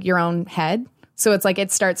like your own head. So it's like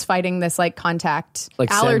it starts fighting this like contact like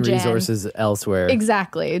allergen. Send resources elsewhere.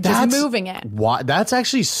 Exactly. Just moving it. That's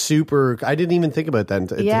actually super. I didn't even think about that.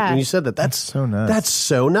 When you said that, that's so nuts. That's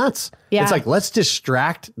so nuts. Yeah. It's like, let's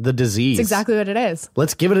distract the disease. That's exactly what it is.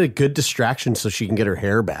 Let's give it a good distraction so she can get her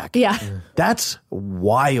hair back. Yeah. That's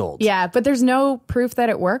wild. Yeah, but there's no proof that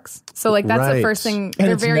it works. So like that's the first thing.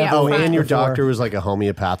 They're very upfront. And your doctor was like a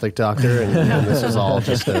homeopathic doctor, and this was all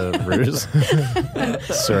just a ruse.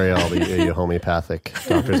 Sorry, all you homeopathic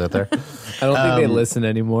doctors out there. I don't think they listen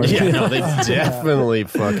anymore. Yeah, no, they definitely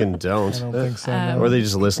fucking don't. I don't think so. No. Or they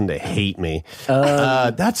just listen to hate me.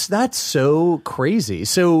 That's so crazy.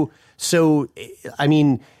 So I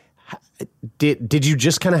mean, did you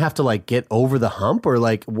just kind of have to like get over the hump, or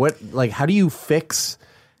like what? Like, how do you fix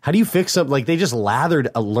something? Like, they just lathered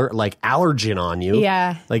like allergen on you.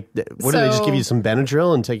 Yeah. Like, what do they just give you some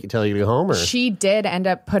Benadryl and tell you to go home? Or she did end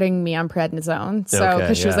up putting me on prednisone. So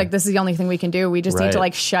because she was like, this is the only thing we can do. We just need to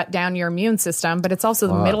like shut down your immune system. But it's also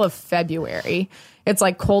the middle of February. It's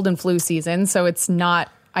like cold and flu season, so it's not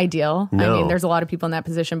ideal. No. I mean, there's a lot of people in that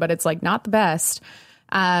position, but it's like not the best.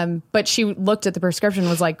 But she looked at the prescription and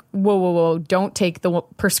was like, whoa, don't take the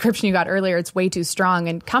prescription you got earlier. It's way too strong.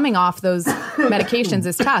 And coming off those medications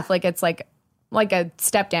is tough. Like, it's like a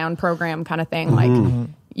step down program kind of thing. Like,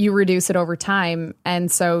 you reduce it over time.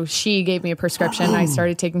 And so she gave me a prescription. I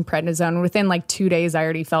started taking prednisone. Within like 2 days, I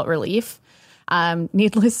already felt relief.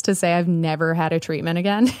 Needless to say, I've never had a treatment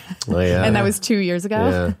again. Oh, yeah. And that was 2 years ago.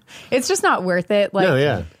 Yeah. It's just not worth it. Like, no,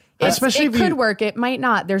 yeah. Especially it could work. It might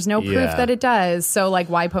not. There's no proof that it does. So like,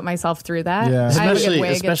 why put myself through that? Yeah. Especially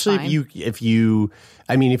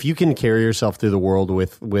if you can carry yourself through the world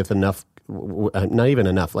with enough, not even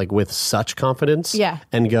enough, like with such confidence,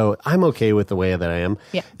 and go, I'm okay with the way that I am.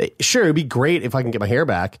 Yeah. Sure, it'd be great if I can get my hair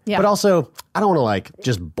back, but also I don't want to like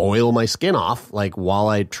just boil my skin off like while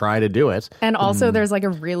I try to do it. And also there's like a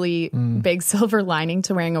really big silver lining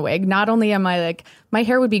to wearing a wig. Not only am I like, my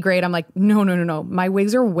hair would be great. I'm like, no. My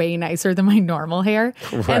wigs are way nicer than my normal hair.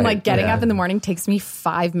 Right, and like getting up in the morning takes me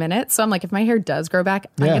 5 minutes. So I'm like, if my hair does grow back,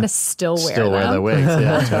 I'm going to still wear the wigs.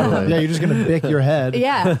 Yeah, totally. Yeah, you're just going to bick your head.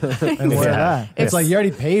 Yeah. And wear that. It's like, you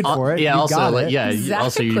already paid for it. Yeah, you also, got like, it. yeah,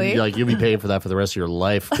 exactly. Also, you'll be paying for that for the rest of your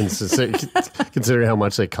life, considering how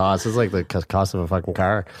much it costs. It's like the cost of a fucking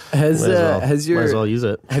car. Might as well use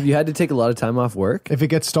it. Have you had to take a lot of time off work? If it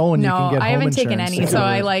gets stolen, you can get home insurance. No, I haven't taken any. So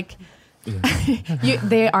I like...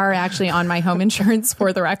 they are actually on my home insurance,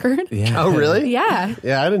 for the record. Yeah. Oh, really? Yeah.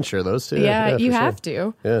 Yeah, I'd insure those too. Yeah, you have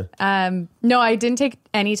to. Yeah. No, I didn't take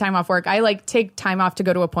any time off work. I like take time off to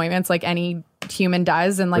go to appointments like any human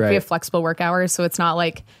does, and like we have flexible work hours, so it's not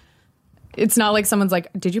like someone's like,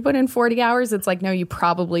 did you put in 40 hours? It's like, no, you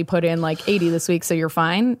probably put in like 80 this week, so you're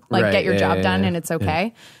fine. Like, get your job done and it's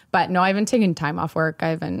okay. Yeah. But no, I haven't taken time off work. I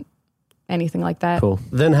haven't anything like that. Cool.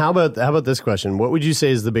 Then how about this question? What would you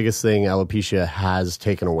say is the biggest thing alopecia has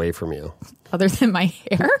taken away from you? Other than my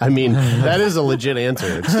hair? I mean, that is a legit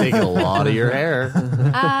answer. It's taken a lot of your hair.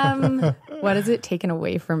 What has it taken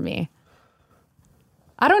away from me?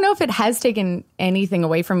 I don't know if it has taken anything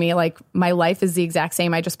away from me. Like, my life is the exact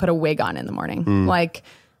same. I just put a wig on in the morning. Like,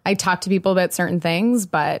 I talk to people about certain things,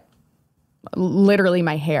 but literally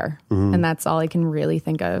my hair. And that's all I can really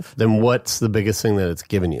think of. Then what's the biggest thing that it's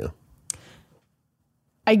given you?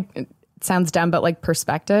 It sounds dumb, but like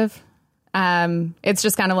perspective. It's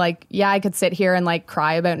just kind of like, I could sit here and like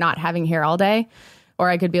cry about not having hair all day. Or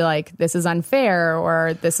I could be like, this is unfair,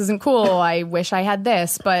 or this isn't cool. I wish I had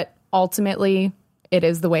this. But ultimately, it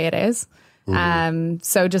is the way it is.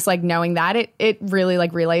 So just like knowing that, it really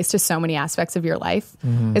like relates to so many aspects of your life.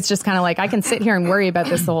 It's just kind of like, I can sit here and worry about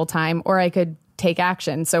this the whole time, or I could take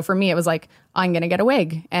action. So for me, it was like, I'm going to get a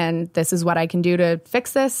wig, and this is what I can do to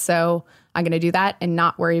fix this. So I'm going to do that and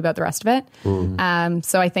not worry about the rest of it.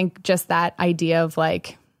 So I think just that idea of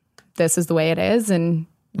like, this is the way it is, and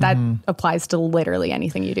that applies to literally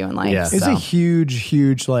anything you do in life. Yeah. It's a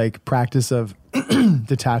huge like practice of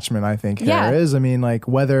detachment, I think hair is. I mean, like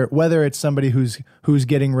whether it's somebody who's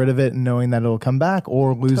getting rid of it and knowing that it'll come back,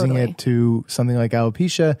 or losing it to something like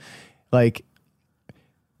alopecia, like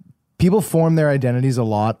people form their identities a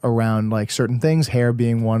lot around like certain things, hair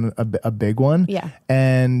being a big one. Yeah.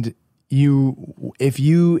 And if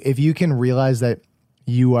you can realize that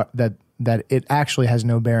you are that it actually has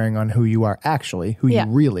no bearing on who you are actually, who you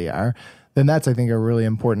really are, then that's, I think, a really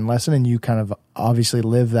important lesson. And you kind of obviously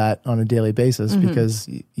live that on a daily basis because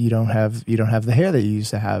you don't have the hair that you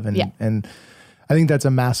used to have. And I think that's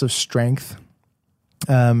a massive strength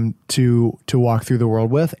to walk through the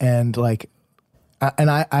world with. And like,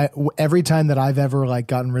 I every time that I've ever like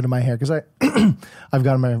gotten rid of my hair, because I've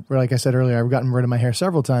gotten like I said earlier, I've gotten rid of my hair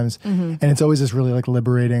several times, and it's always this really like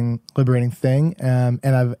liberating thing.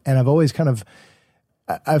 And I've always kind of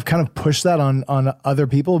pushed that on other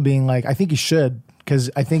people, being like, I think you should,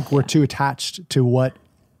 because I think we're too attached to what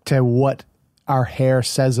our hair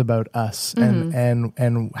says about us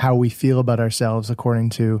and how we feel about ourselves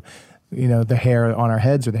according to, the hair on our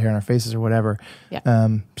heads or the hair on our faces or whatever.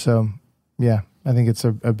 So yeah, I think it's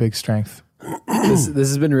a big strength. This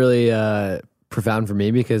has been really profound for me,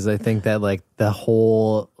 because I think that like the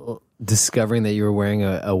whole discovering that you were wearing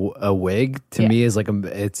a wig to me is like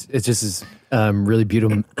it's just this really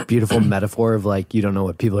beautiful metaphor of like, you don't know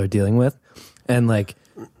what people are dealing with. And like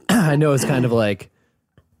I know it's kind of like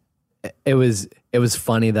it was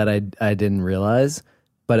funny that I didn't realize,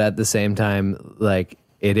 but at the same time, like,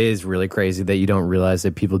 it is really crazy that you don't realize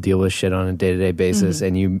that people deal with shit on a day-to-day basis,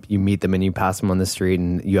 and you meet them and you pass them on the street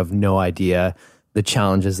and you have no idea the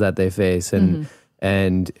challenges that they face.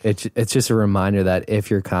 And it's just a reminder that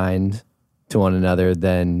if you're kind to one another,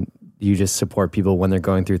 then you just support people when they're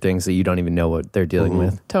going through things that you don't even know what they're dealing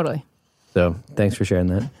with. Totally. So thanks for sharing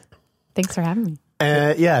that. Thanks for having me.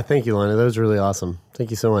 Yeah, thank you, Lainie. That was really awesome.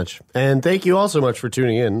 Thank you so much. And thank you all so much for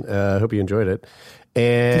tuning in. Hope you enjoyed it.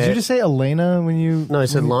 And did you just say Elena when you... No, I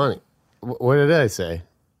said Lainie. What did I say?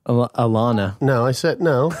 Alana. No, I said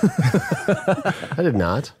no. I did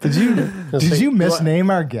not. Did you misname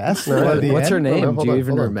our guest? No, what's her name? Do you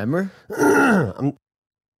even remember?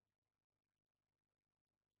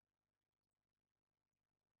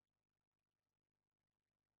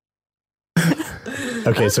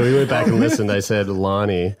 Okay, so we went back and listened. I said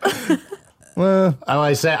Lainie. Well,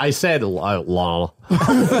 I said Lal.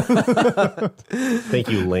 Thank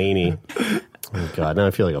you, Lainie. Oh God, now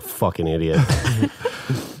I feel like a fucking idiot.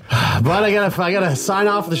 But I gotta sign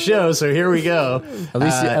off the show, so here we go.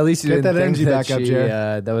 At least you get didn't that energy think back up,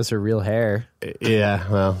 Jared. that was her real hair. Yeah,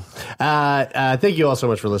 well, thank you all so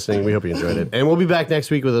much for listening. We hope you enjoyed it, and we'll be back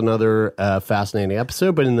next week with another fascinating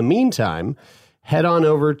episode. But in the meantime, head on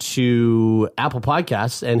over to Apple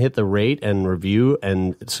Podcasts and hit the rate and review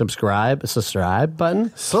and subscribe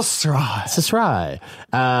button. Subscribe.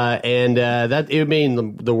 And that it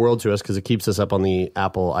mean the world to us, because it keeps us up on the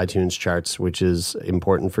Apple iTunes charts, which is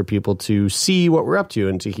important for people to see what we're up to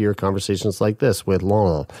and to hear conversations like this with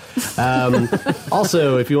Lon.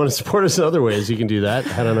 Also, if you want to support us in other ways, you can do that.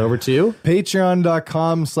 Head on over to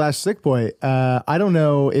patreon.com/sickboy. I don't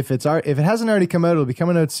know if it hasn't already come out. It'll be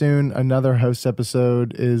coming out soon. Another host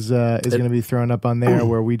episode is going to be thrown up on there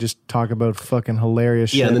where we just talk about fucking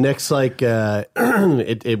hilarious shit. Yeah, the next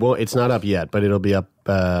it's not up yet, but it'll be up.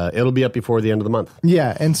 It'll be up before the end of the month.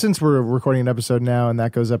 Yeah, and since we're recording an episode now and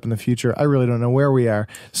that goes up in the future, I really don't know where we are.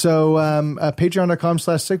 So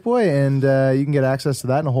patreon.com/sickboy, and you can get access to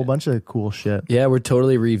that and a whole bunch of cool shit. Yeah, we're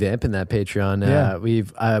totally revamping that Patreon. Yeah.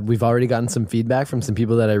 We've already gotten some feedback from some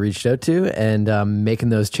people that I reached out to, and making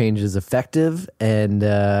those changes effective. And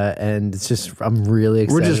it's just, I'm really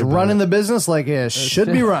excited. We're just running the business like it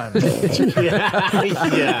should be run. We're just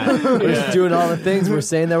doing all the things we're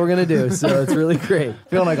saying that we're going to do. So it's really great.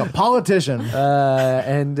 Feeling like a politician.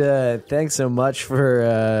 And thanks so much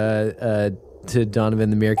to Donovan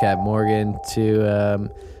the Meerkat Morgan, to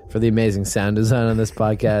for the amazing sound design on this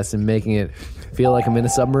podcast and making it feel like I'm in a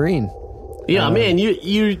submarine. Yeah, man,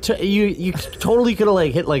 you totally could have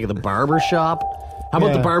like hit like the barber shop. How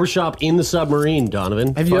about the barbershop in the submarine,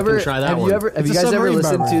 Donovan? Have you ever try that have one? you guys ever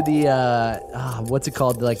listened to the what's it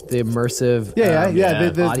called, like the immersive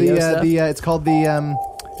audio stuff? It's called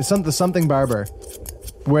the something barber,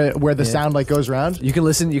 where the sound like goes around. You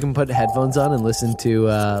can put headphones on and listen to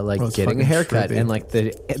getting a haircut trippy. and like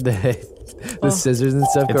the scissors and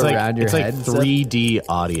stuff go around your head. It's like 3D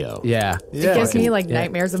audio. Yeah. It gives me like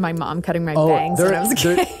nightmares of my mom cutting my bangs when I was a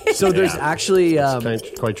kid. So there's actually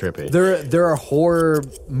it's quite trippy. There are horror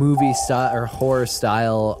movie style or horror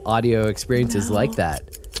style audio experiences like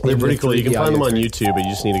that. They're pretty cool. You can find them on YouTube, but you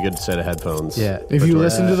just need a good set of headphones. Yeah. If you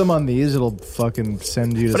listen to them on these, it'll fucking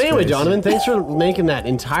send you to But anyway, space. Donovan, thanks for making that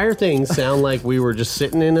entire thing sound like we were just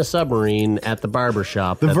sitting in a submarine at the barber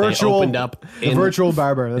shop. The virtual opened up virtual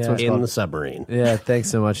barber. That's what it's in called. the submarine. Yeah, thanks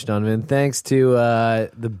so much, Donovan. Thanks to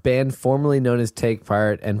the band formerly known as Take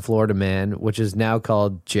Part and Florida Man, which is now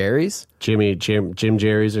called Jerry's. Jim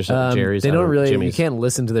Jerry's or something. Jerry's. They don't really. Jimmy's. You can't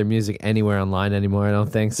listen to their music anywhere online anymore. I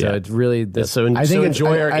don't think so. Yeah. It's really I think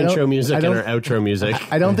enjoy our intro music and our outro music.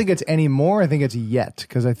 I don't think it's anymore. I think it's yet,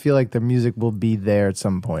 because I feel like the music will be there at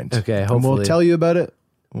some point. Okay, And hopefully. we'll tell you about it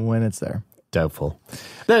when it's there. Doubtful.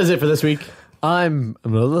 That is it for this week.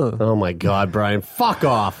 Oh my God, Brian, fuck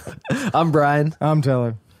off. I'm Brian. I'm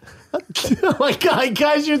Taylor. Oh my God,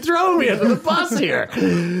 guys, you're throwing me under the bus here.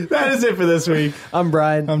 That is it for this week. I'm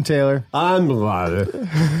Brian. I'm Taylor. I'm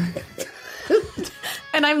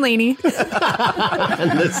And I'm Lainie.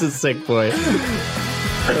 and this is Sick Boy.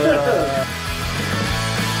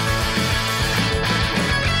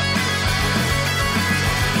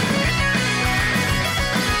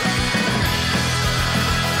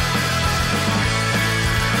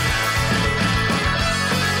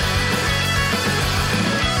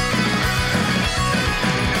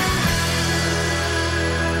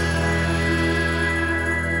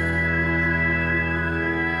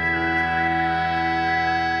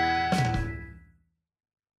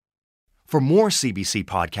 For more CBC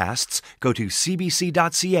podcasts, go to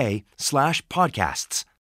cbc.ca/podcasts.